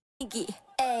 A.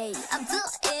 Ay, I'm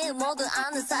doing 모두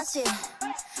아는 사실.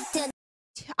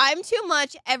 I'm too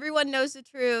much. Everyone knows the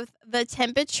truth. The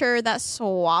temperature that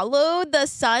swallowed the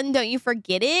sun, don't you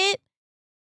forget it?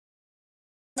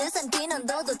 내 상기는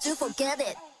너도 to forget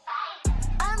it.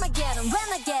 Armageddon,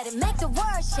 when I get it, make the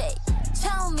world shake.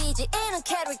 처음이지 이런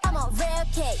캐릭, I'm a rare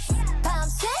case.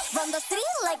 밤새 run the city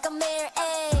like a mare.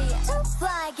 Ay, to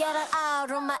fly, get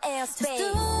out of my airspace.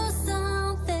 Just do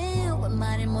something. 왜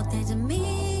말을 못해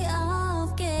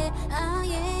재미없게.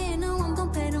 Yeah, no one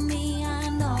compare to me. I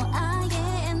know.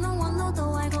 Yeah, no one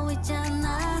너도 알고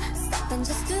있잖아. Stop and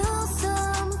just do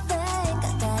something.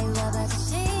 가까이 와봐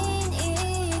자신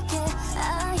있게.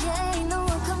 Yeah, no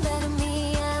one compare to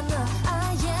me. I know.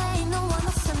 Yeah, no one 너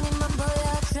선님만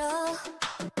보여줘.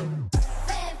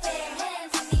 Fanfare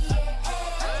hands in the air.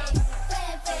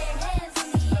 Fanfare hands in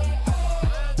the air.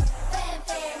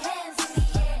 Fanfare hands in the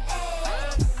air.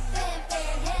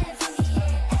 Fanfare hands in the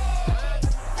air.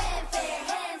 Fanfare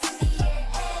hands in the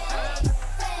air.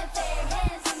 Fanfare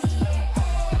hands in the air.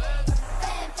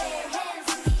 Fanfare hands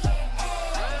in the air.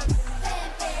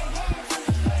 Fanfare hands in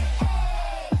the air.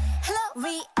 Hello,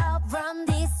 we are from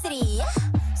this city.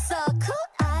 So cool,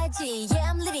 IG, yeah,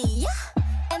 I'm Liddy.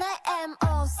 And I am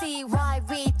OCY,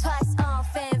 read twice on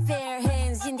fanfare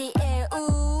hands in the air.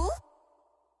 Ooh.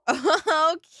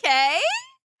 Okay.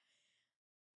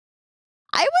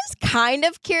 I was kind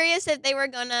of curious if they were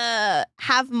gonna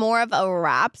have more of a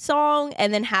rap song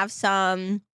and then have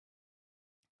some,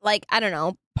 like, I don't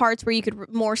know, parts where you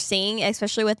could more sing,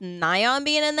 especially with Nayeon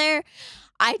being in there.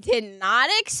 I did not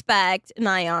expect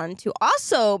Nayeon to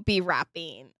also be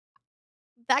rapping.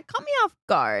 That caught me off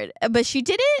guard, but she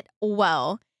did it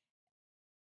well.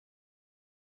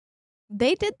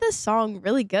 They did the song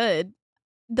really good.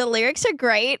 the lyrics are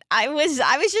great. I was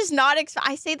just not.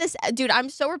 I say this, dude. I'm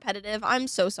so repetitive. I'm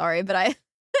so sorry, but I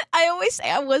I always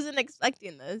say I wasn't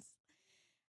expecting this.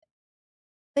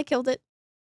 They killed it.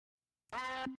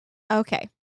 Okay.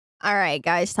 All right,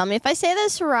 guys. Tell me if I say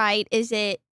this right. Is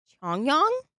it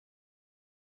Chongyong?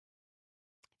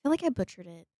 I feel like I butchered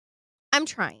it. I'm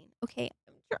trying. Okay,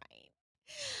 I'm trying.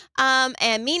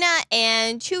 And Mina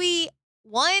and Chewy,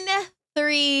 1,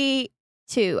 3,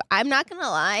 2. I'm not gonna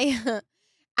lie.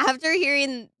 After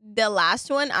hearing the last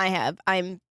one, I have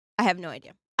no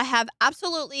idea. I have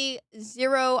absolutely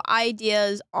zero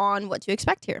ideas on what to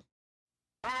expect here.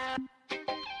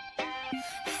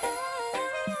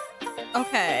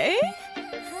 Okay.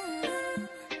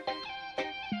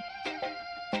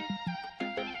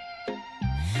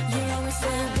 You always say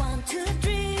 1, 2,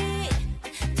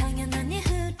 3 당연한 네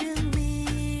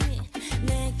흐름이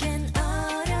내겐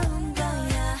어려운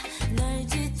거야 널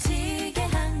지치게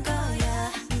한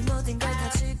거야 네 모든 걸 다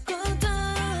주고도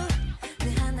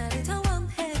내 하나를 더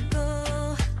원했고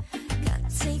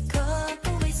같이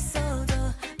걷고 있어도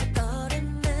몇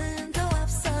걸음은 더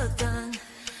앞서던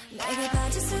내게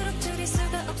빠질수록 줄일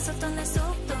수가 없었던 내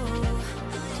속도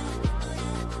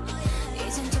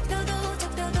이젠 적혀도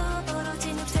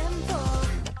벌어지는 템포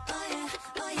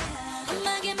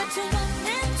음악에 맞춰 1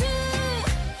 and 2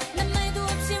 난 말도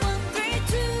없이 1, 3,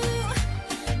 2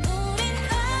 우린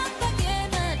압박에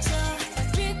맞춰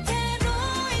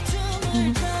위태로이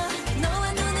춤을 춰 너와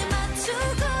눈을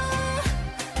맞추고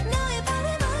너의 발에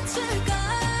맞출까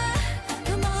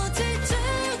넘어질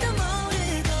줄도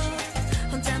모르고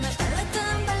혼자만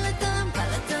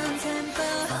발랐던 템포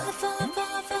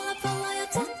Follow your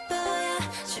tempo야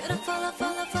Should I follow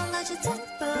your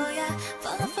tempo야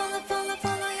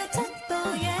Follow your tempo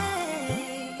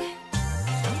yeah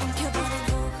엉켜버린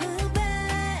호흡에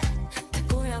다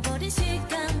꼬여버린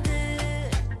시간들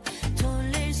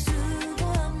돌릴 수도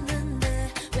없는데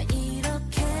왜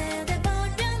이렇게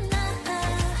돼버렸나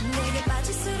내게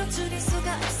빠질수록 줄일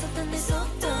수가 없었던 내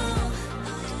속도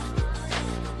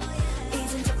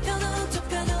이젠 좁혀도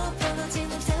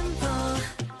벌어지는 템포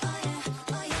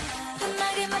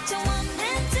음악에 맞춰 1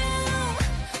 and 2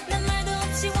 난 말도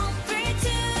없이 1, 3, 2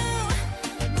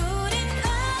 우린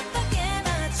압박에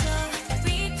맞춰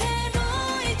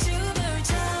위태로이 춤을 춰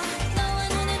너와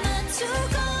눈을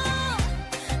맞추고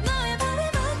너의 발에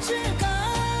맞출걸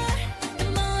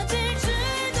넘어질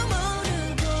줄도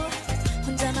모르고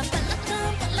혼자만 빨랐던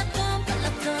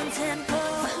템포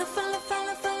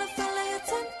Follow your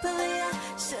tempo야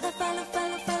Should I follow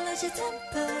your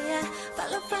tempo야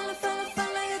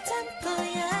Follow your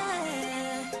tempo야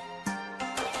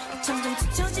점점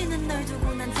지쳐지는 널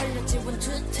두고 난 달렸지 1, 2,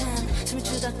 10 숨을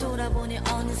쉬다 돌아보니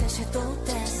어느새 shadow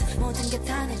dance 모든 게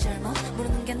다 내 잘못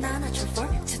모르는 게 나눠줄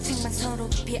for 채팅만 서로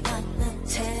깊이 않는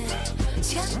채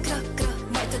시간 끌어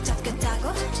뭘 또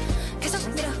잡겠다고 계속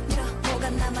밀어 뭐가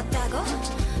남았다고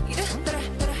이래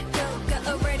go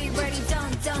already ready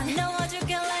done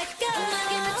넣어줄게 let go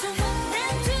음악에 맞춰 1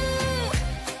 and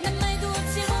 2 난 말도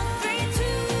없이 1, 3, 2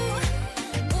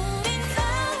 우린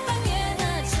압박에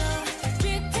맞춰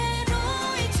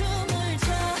위태로이 춤을 춰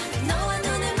너와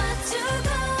눈을 맞추고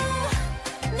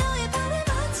너의 발에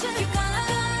맞출까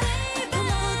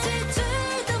넘어질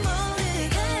줄도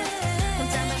모르게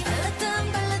혼자만 발랐던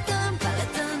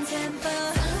템포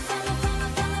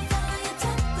Follow your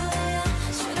tempo야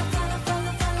Should I follow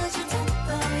your tempo야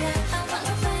Follow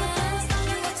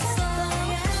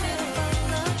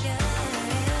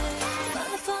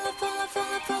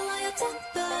your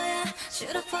tempo야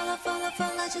Should I follow your tempo야 Should I follow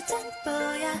your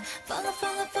tempo야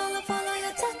Follow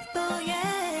your tempo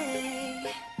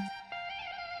yeah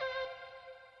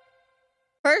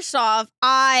First off,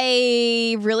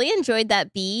 I really enjoyed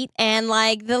that beat, and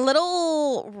like the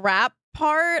little rap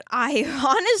part, I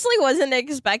honestly wasn't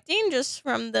expecting just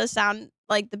from the sound,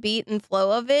 like the beat and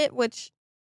flow of it, which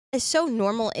is so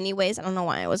normal anyways. I don't know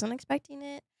why I wasn't expecting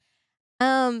it.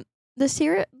 The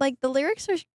lyrics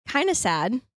are kind of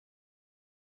sad.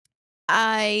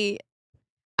 I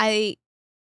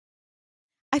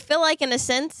feel like in a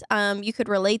sense, you could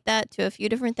relate that to a few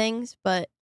different things, but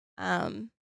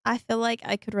I feel like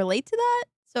I could relate to that,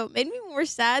 so it made me more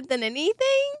sad than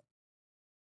anything.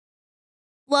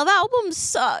 Love albums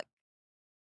suck.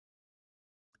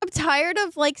 I'm tired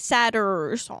of like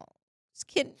sadder songs.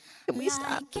 Can we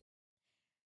stop?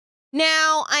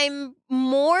 Now, I'm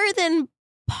more than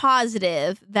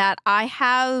positive that I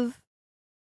have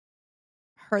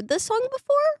heard this song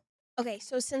before. Okay,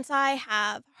 so since I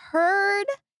have heard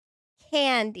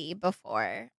Candy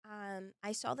before,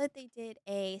 I saw that they did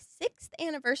a 6th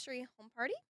anniversary home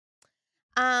party.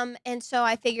 And so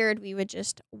I figured we would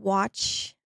just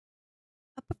watch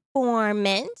a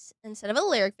performance instead of a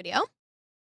lyric video.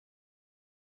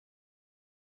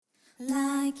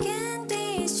 Like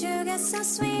candy, sugar so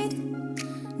sweet.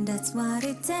 That's what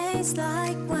it tastes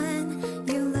like when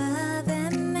you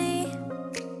loving me.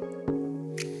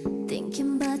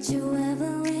 Thinking about you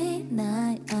every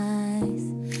night.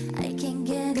 I can't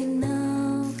get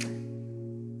enough.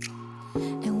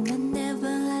 And whenever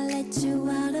I let you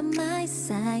out of my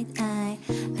sight, I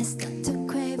start to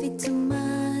crave it too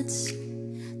much.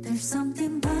 There's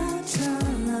something about your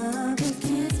love, it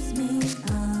keeps me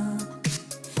up.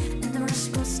 And the rush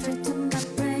goes straight to my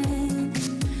brain.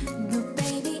 But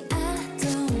baby, I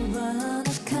don't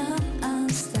wanna come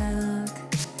unstuck.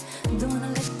 Don't wanna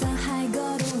let the high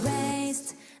go to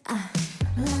waste.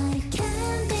 Like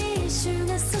candy,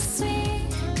 sugar so sweet.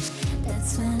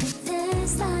 That's what it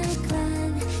tastes like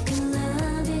when you're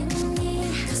loving me.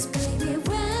 'Cause baby,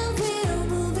 when we're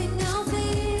moving our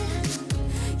feet,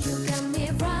 you got me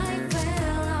right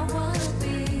where I wanna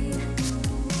be.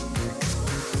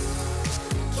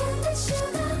 Candy,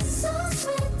 sugar so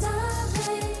sweet,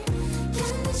 darling.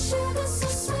 Candy, sugar so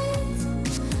sweet.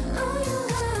 Oh, you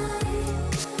like.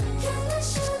 Candy,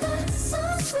 sugar so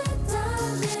sweet,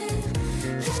 darling.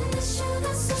 Candy,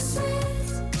 sugar so sweet.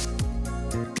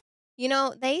 You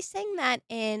know, they sang that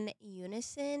in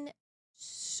unison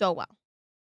so well.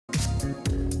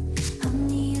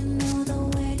 Honey, you know the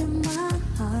way to my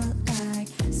heart, like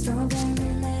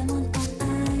strawberry lemon on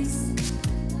ice.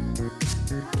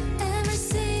 Every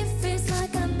scene feels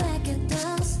like I'm back at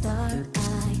the start.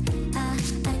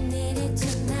 I need it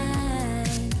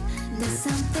tonight. There's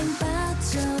something about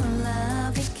your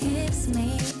love, it keeps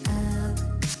me up.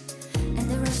 And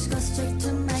the rush goes straight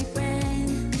to my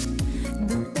brain.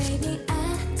 But baby, I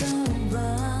don't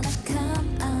wanna come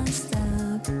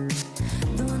unstuck.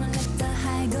 Don't wanna let the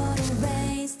high go to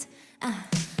waste.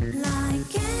 Like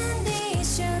candy,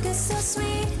 sugar so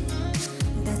sweet.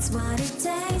 That's what it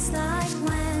tastes like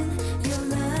when you're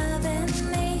loving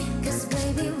me. 'Cause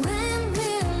baby, when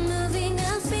we're moving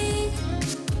our feet,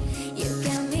 you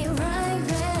got me right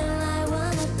where I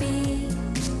wanna be.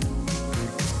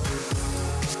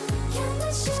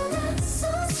 Candy, sugar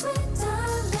so sweet,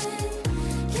 darling.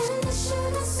 Candy,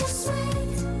 sugar so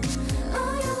sweet.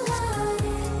 Oh, you like.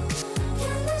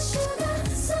 Candy, sugar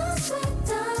so sweet,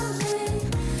 darling.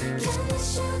 Candy,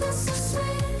 sugar so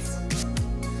sweet.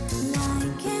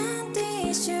 Like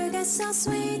candy, sugar so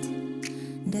sweet.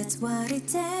 That's what it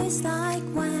tastes like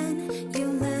when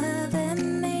you're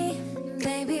loving me.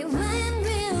 Baby, when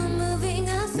we're moving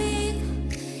our feet,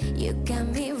 you got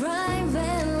me right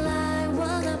where I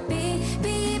wanna be.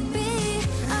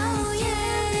 Oh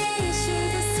yeah,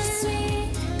 sugar so sweet.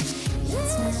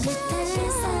 That's what it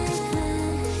tastes like when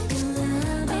you're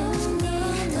loving me.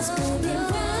 'Cause baby,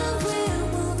 when we're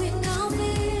moving our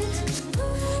feet,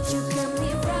 you got me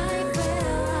right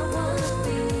where I wanna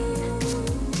be.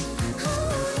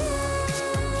 Oh yeah,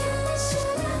 candy,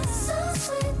 sugar so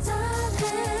sweet,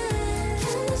 darling.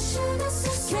 Candy, sugar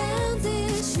so sweet. Candy,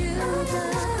 sugar,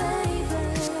 baby.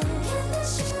 Candy,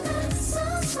 sugar so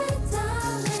sweet,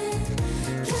 darling.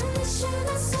 Candy,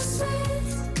 sugar so sweet.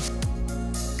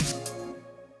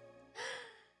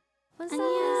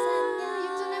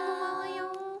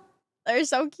 They're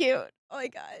so cute. Oh my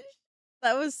gosh.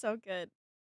 That was so good.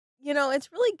 You know,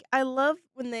 it's really, I love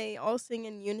when they all sing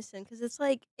in unison because it's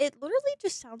like, it literally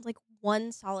just sounds like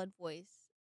one solid voice.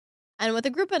 And with a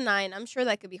group of 9, I'm sure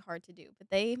that could be hard to do, but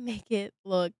they make it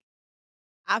look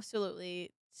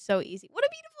absolutely so easy. What a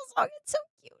beautiful song. It's so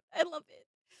cute. I love it.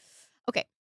 Okay.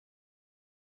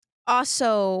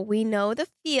 Also, we know the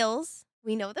feels.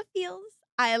 We know the feels.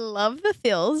 I love the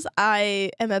feels.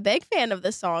 I am a big fan of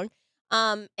this song.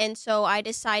 And so I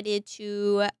decided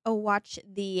to watch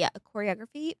the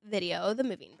choreography video, the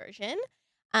moving version.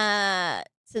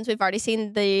 Since we've already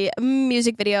seen the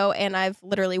music video and I've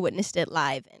literally witnessed it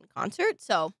live in concert.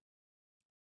 So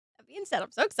that being said,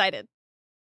 I'm so excited.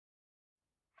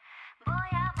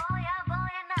 Boya, boya,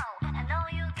 boya, no. I know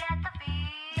you get the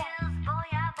feels.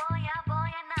 Boya, boya,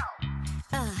 boya, no.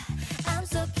 I'm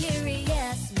so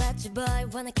curious, but your boy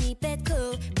wanna keep it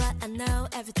cool. But I know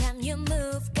every time you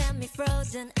move, got me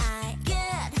frozen. I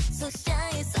get so shy,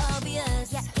 it's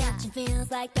obvious. Catching feels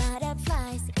like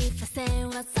butterflies. If I say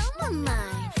what's on my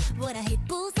mind, would I hit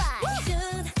bullseye?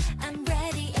 Shoot, I'm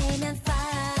ready, aim and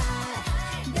fire.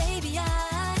 Baby,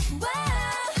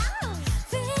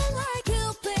 feel like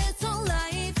Cupid's on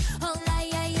life. Oh,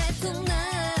 yeah,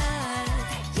 tonight.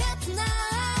 Yeah,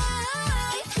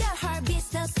 tonight. Your heart beats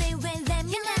so stay with them,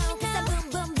 you know. 'Cause I boom,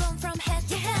 boom, boom from head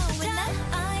to toe. When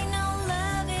I know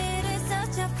love, it is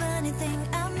such a funny thing.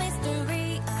 A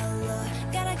mystery, oh Lord.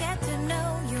 Gotta get to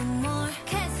know you more.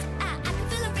 'Cause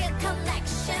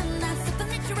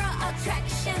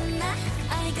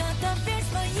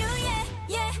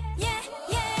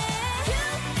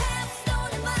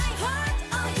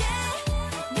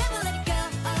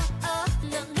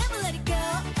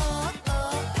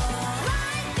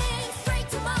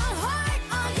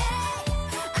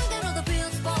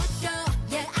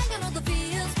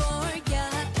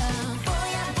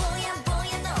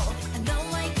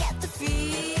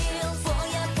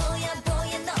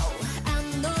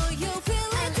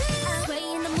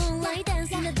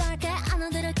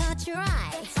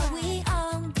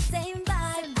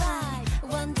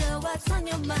on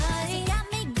your mind. You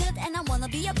got me good and I wanna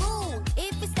be a fool.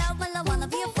 If we start, well, I wanna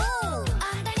be a fool.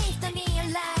 Underneath the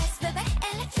neon lights, baby,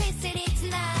 electricity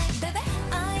tonight, baby.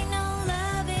 I know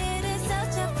love, it is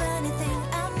such a funny thing,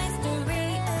 a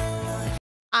mystery.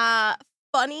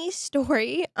 Funny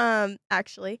story.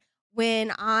 Actually,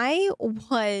 when I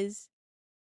was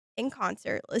in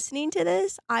concert listening to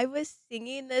this, I was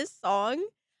singing this song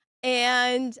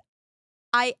and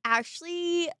I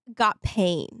actually got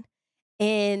pain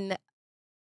in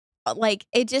like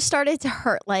it just started to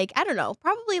hurt, like I don't know,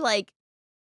 probably like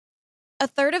a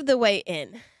third of the way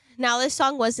in. Now this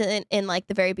song wasn't in like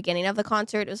the very beginning of the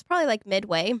concert, it was probably like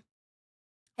midway,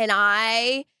 and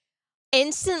I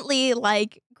instantly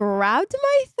like grabbed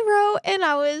my throat and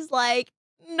I was like,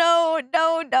 no,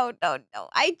 no, no, no, no,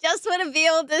 I just want to be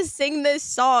able to sing this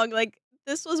song. Like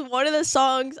this was one of the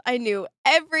songs I knew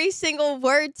every single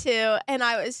word to, and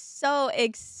I was so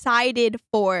excited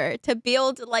to be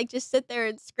able to like just sit there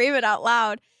and scream it out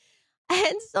loud.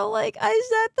 And so like I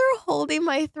sat there holding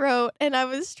my throat and I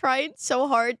was trying so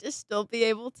hard to still be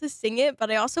able to sing it, but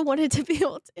I also wanted to be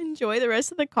able to enjoy the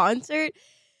rest of the concert.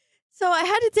 So I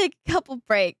had to take a couple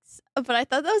breaks, but I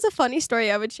thought that was a funny story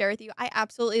I would share with you. I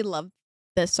absolutely love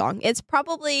this song. It's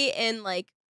probably in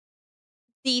like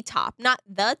the top, not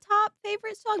the top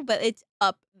favorite song, but it's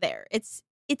up there. It's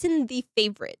in the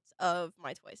favorites of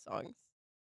my Twice songs.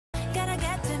 Gotta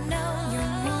get to know you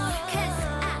more, 'cause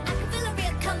I can feel a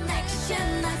real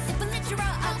connection, a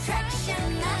supernatural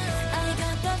attraction. I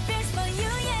got the feels for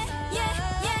you, yeah, yeah,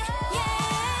 yeah, yeah.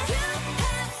 You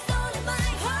have stolen my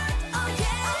heart, oh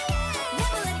yeah.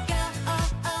 Never let it go, oh,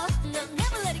 oh, no,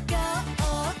 never let it go,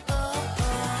 oh, oh,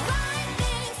 oh.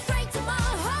 Lightning straight to my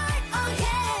heart, oh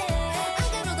yeah. I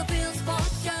got all the feels for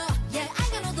sure, yeah, I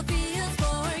got all the feels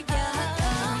for you.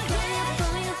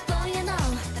 Boy, you know,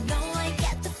 I know I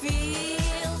get the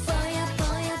feels.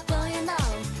 Boy, you know,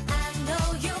 I know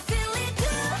you feel it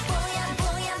too.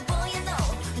 Boy, you know,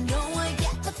 I know I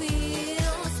get the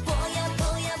feels. Boy,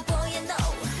 you know,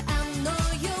 I know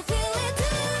you feel it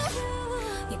too.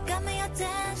 You got my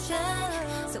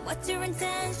attention, so what's your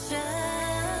intention?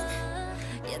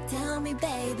 You tell me,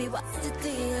 baby, what's the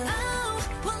deal? Oh,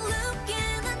 well, look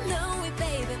and I know it,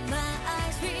 baby. My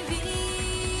eyes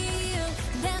reveal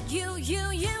that you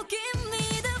give me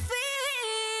the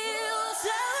feels.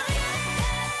 So yeah,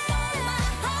 stole my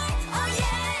heart, oh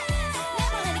yeah.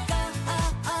 Never let it go, oh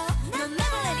oh, no,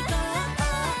 never let it go,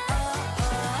 oh oh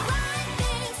oh.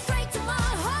 Lightning straight to my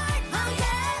heart, oh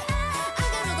yeah. I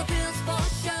got all the feels for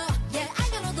sure, yeah, I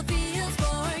got all the feels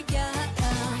for you.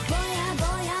 Boy, I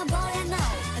know,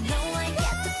 I know I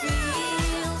get the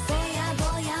feels. Boy, I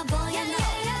know,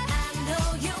 I know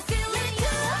you feel it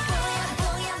too.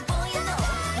 Boy, I know,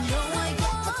 I know I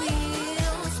get the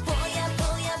feels. Boy, I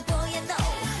know,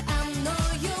 I know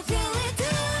you feel it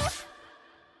too.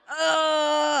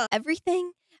 Everything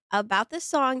about this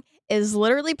song is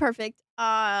literally perfect.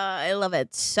 I love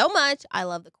it so much. I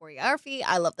love the choreography.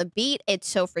 I love the beat. It's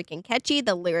so freaking catchy.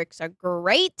 The lyrics are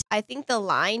great. I think the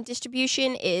line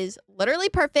distribution is literally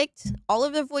perfect. All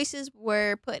of the voices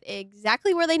were put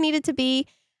exactly where they needed to be.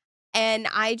 And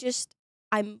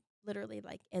I'm literally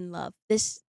like in love.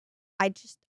 That's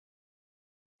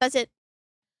it.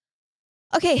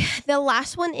 Okay, the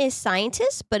last one is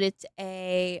Scientist, but it's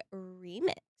a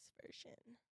remix version.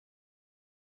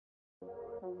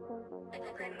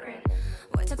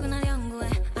 왜 자꾸 날 연구해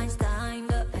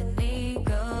아인슈타인도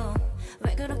아니고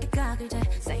왜 그렇게 각을 재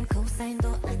사인 코사인도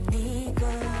아니고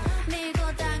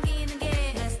밀고 당기는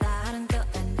게 내 스타일은 또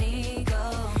아니고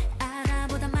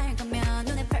알아보다 말 거면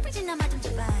눈에 펄펄 나마 좀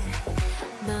제발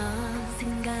넌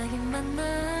생각이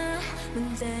많아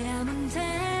문제야 문제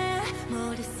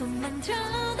머릿속만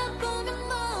쳐다보면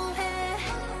뭐해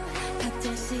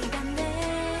각자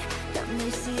시간에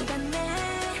땀낼 시간에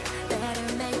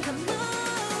Better make a move.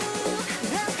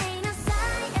 Love ain't a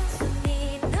science, you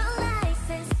need no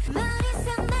license. 머리속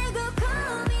말고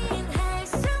고민할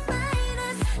수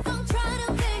minus. Don't try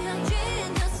to be a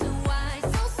genius, why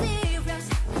so serious?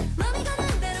 맘이 가는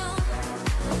대로,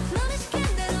 너네 시킨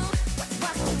대로.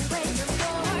 What you waiting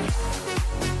for?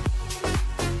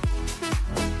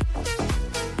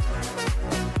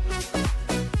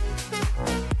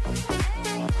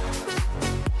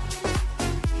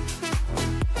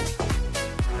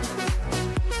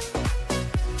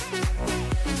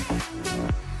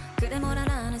 그래 뭘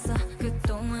안 했어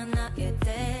그동안 나에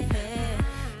대해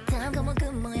다음 건 그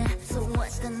뭐야 So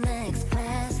what's the next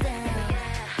class down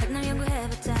백날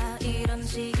연구해봤자 이런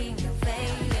식이면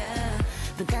failure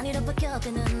불가능으로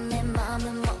바뀌어가는 내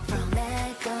맘은 뭐 from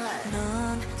내걸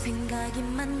넌 생각이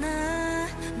많아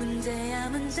문제야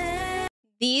문제.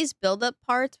 These these build-up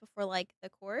parts before, like, the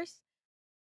chorus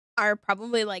are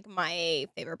probably, like, my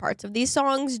favorite parts of these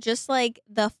songs. Just, like,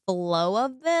 the flow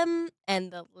of them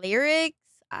and the lyrics.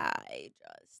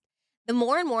 The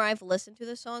more and more I've listened to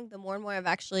the song, the more and more I've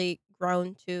actually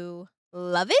grown to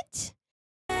love it.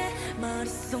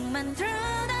 머릿속만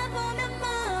들여다보면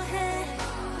뭐해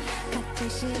같은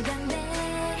시간에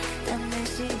다른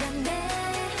시간에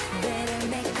Better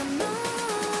make a move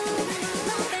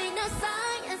No ain't no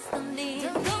science don't need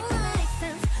no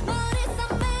license 머릿속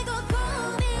메고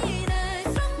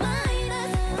고민할수록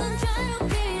마이너스 넌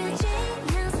자유롭게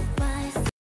genius wise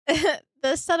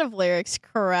The set of lyrics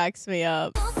cracks me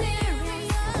up. So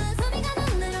serious 소리가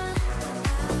넌 내려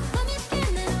맘이 있게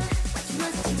내려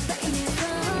마치 쌓이니까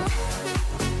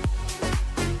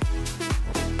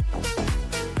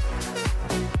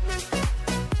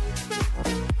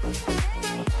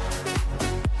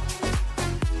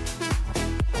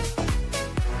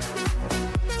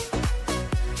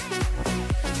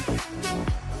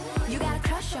You got a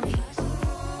crush on me.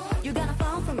 You gonna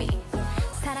fall for me.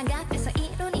 사랑 앞에서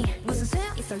이론이 무슨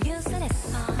소용 있어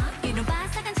useless. 이런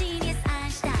바삭한 genius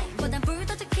Einstein. 보단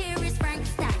불도저 curious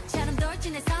Frankenstein처럼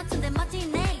돌진해 서툰데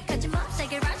멋지네.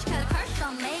 거짓말하게 rush got a crush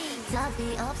on me.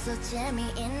 답이 없어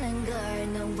재미있는 걸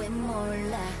넌 왜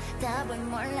몰라. 답을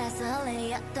몰라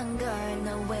설레었던 걸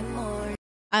넌 왜 몰라.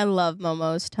 I love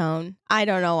Momo's tone. I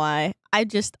don't know why. I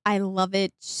love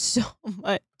it so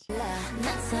much.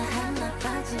 나서 하나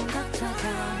빠진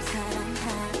것처럼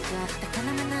사랑하자 딱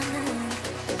하나만 나는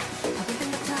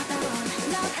허비된 것처럼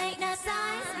Love ain't no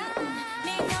science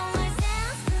need no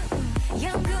license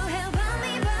연구해봐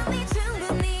me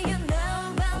충분히 you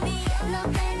know about me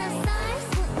Love ain't no science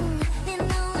need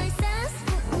no license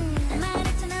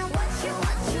말했잖아 what you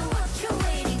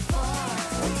waiting for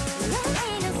Love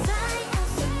ain't no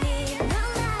science need no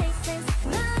license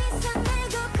머릿속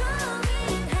내고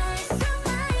고민할수록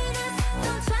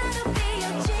Don't try to be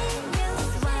a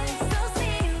genius Why so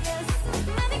serious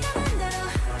맘이 가는 대로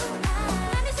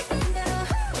맘이 시킨 대로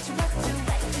What you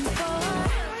waiting for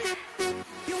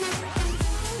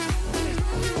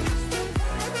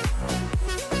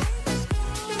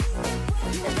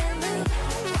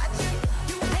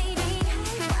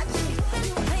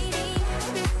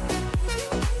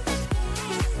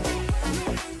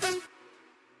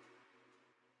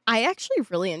I actually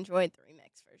really enjoyed the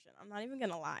remix version. I'm not even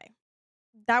gonna lie.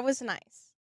 That was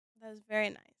nice. That was very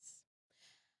nice.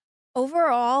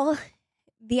 Overall,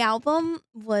 the album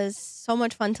was so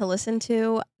much fun to listen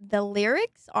to. The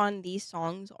lyrics on these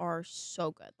songs are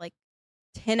so good. Like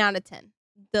 10 out of 10.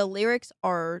 The lyrics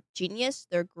are genius.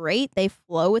 They're great. They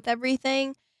flow with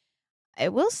everything. I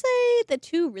will say the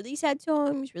two really sad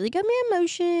songs really got me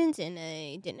emotions and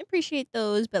I didn't appreciate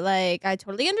those, but like I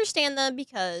totally understand them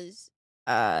because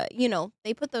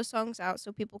they put those songs out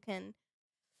so people can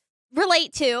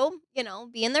relate to,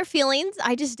 be in their feelings.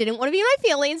 I just didn't want to be in my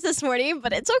feelings this morning,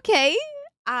 but it's okay.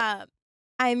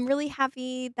 I'm really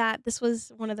happy that this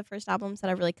was one of the first albums that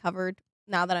I really covered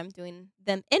now that I'm doing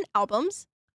them in albums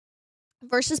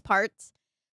versus parts.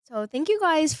 So thank you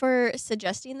guys for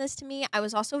suggesting this to me. I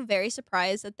was also very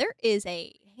surprised that there is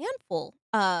a handful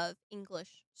of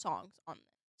English songs on this.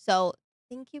 So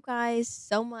thank you guys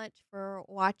so much for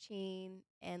watching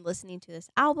and listening to this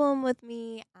album with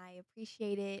me. I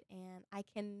appreciate it, and I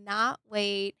cannot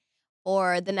wait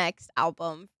for the next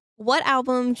album. What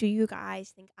album do you guys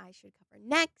think I should cover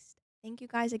next? Thank you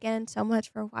guys again so much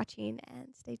for watching,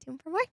 and stay tuned for more.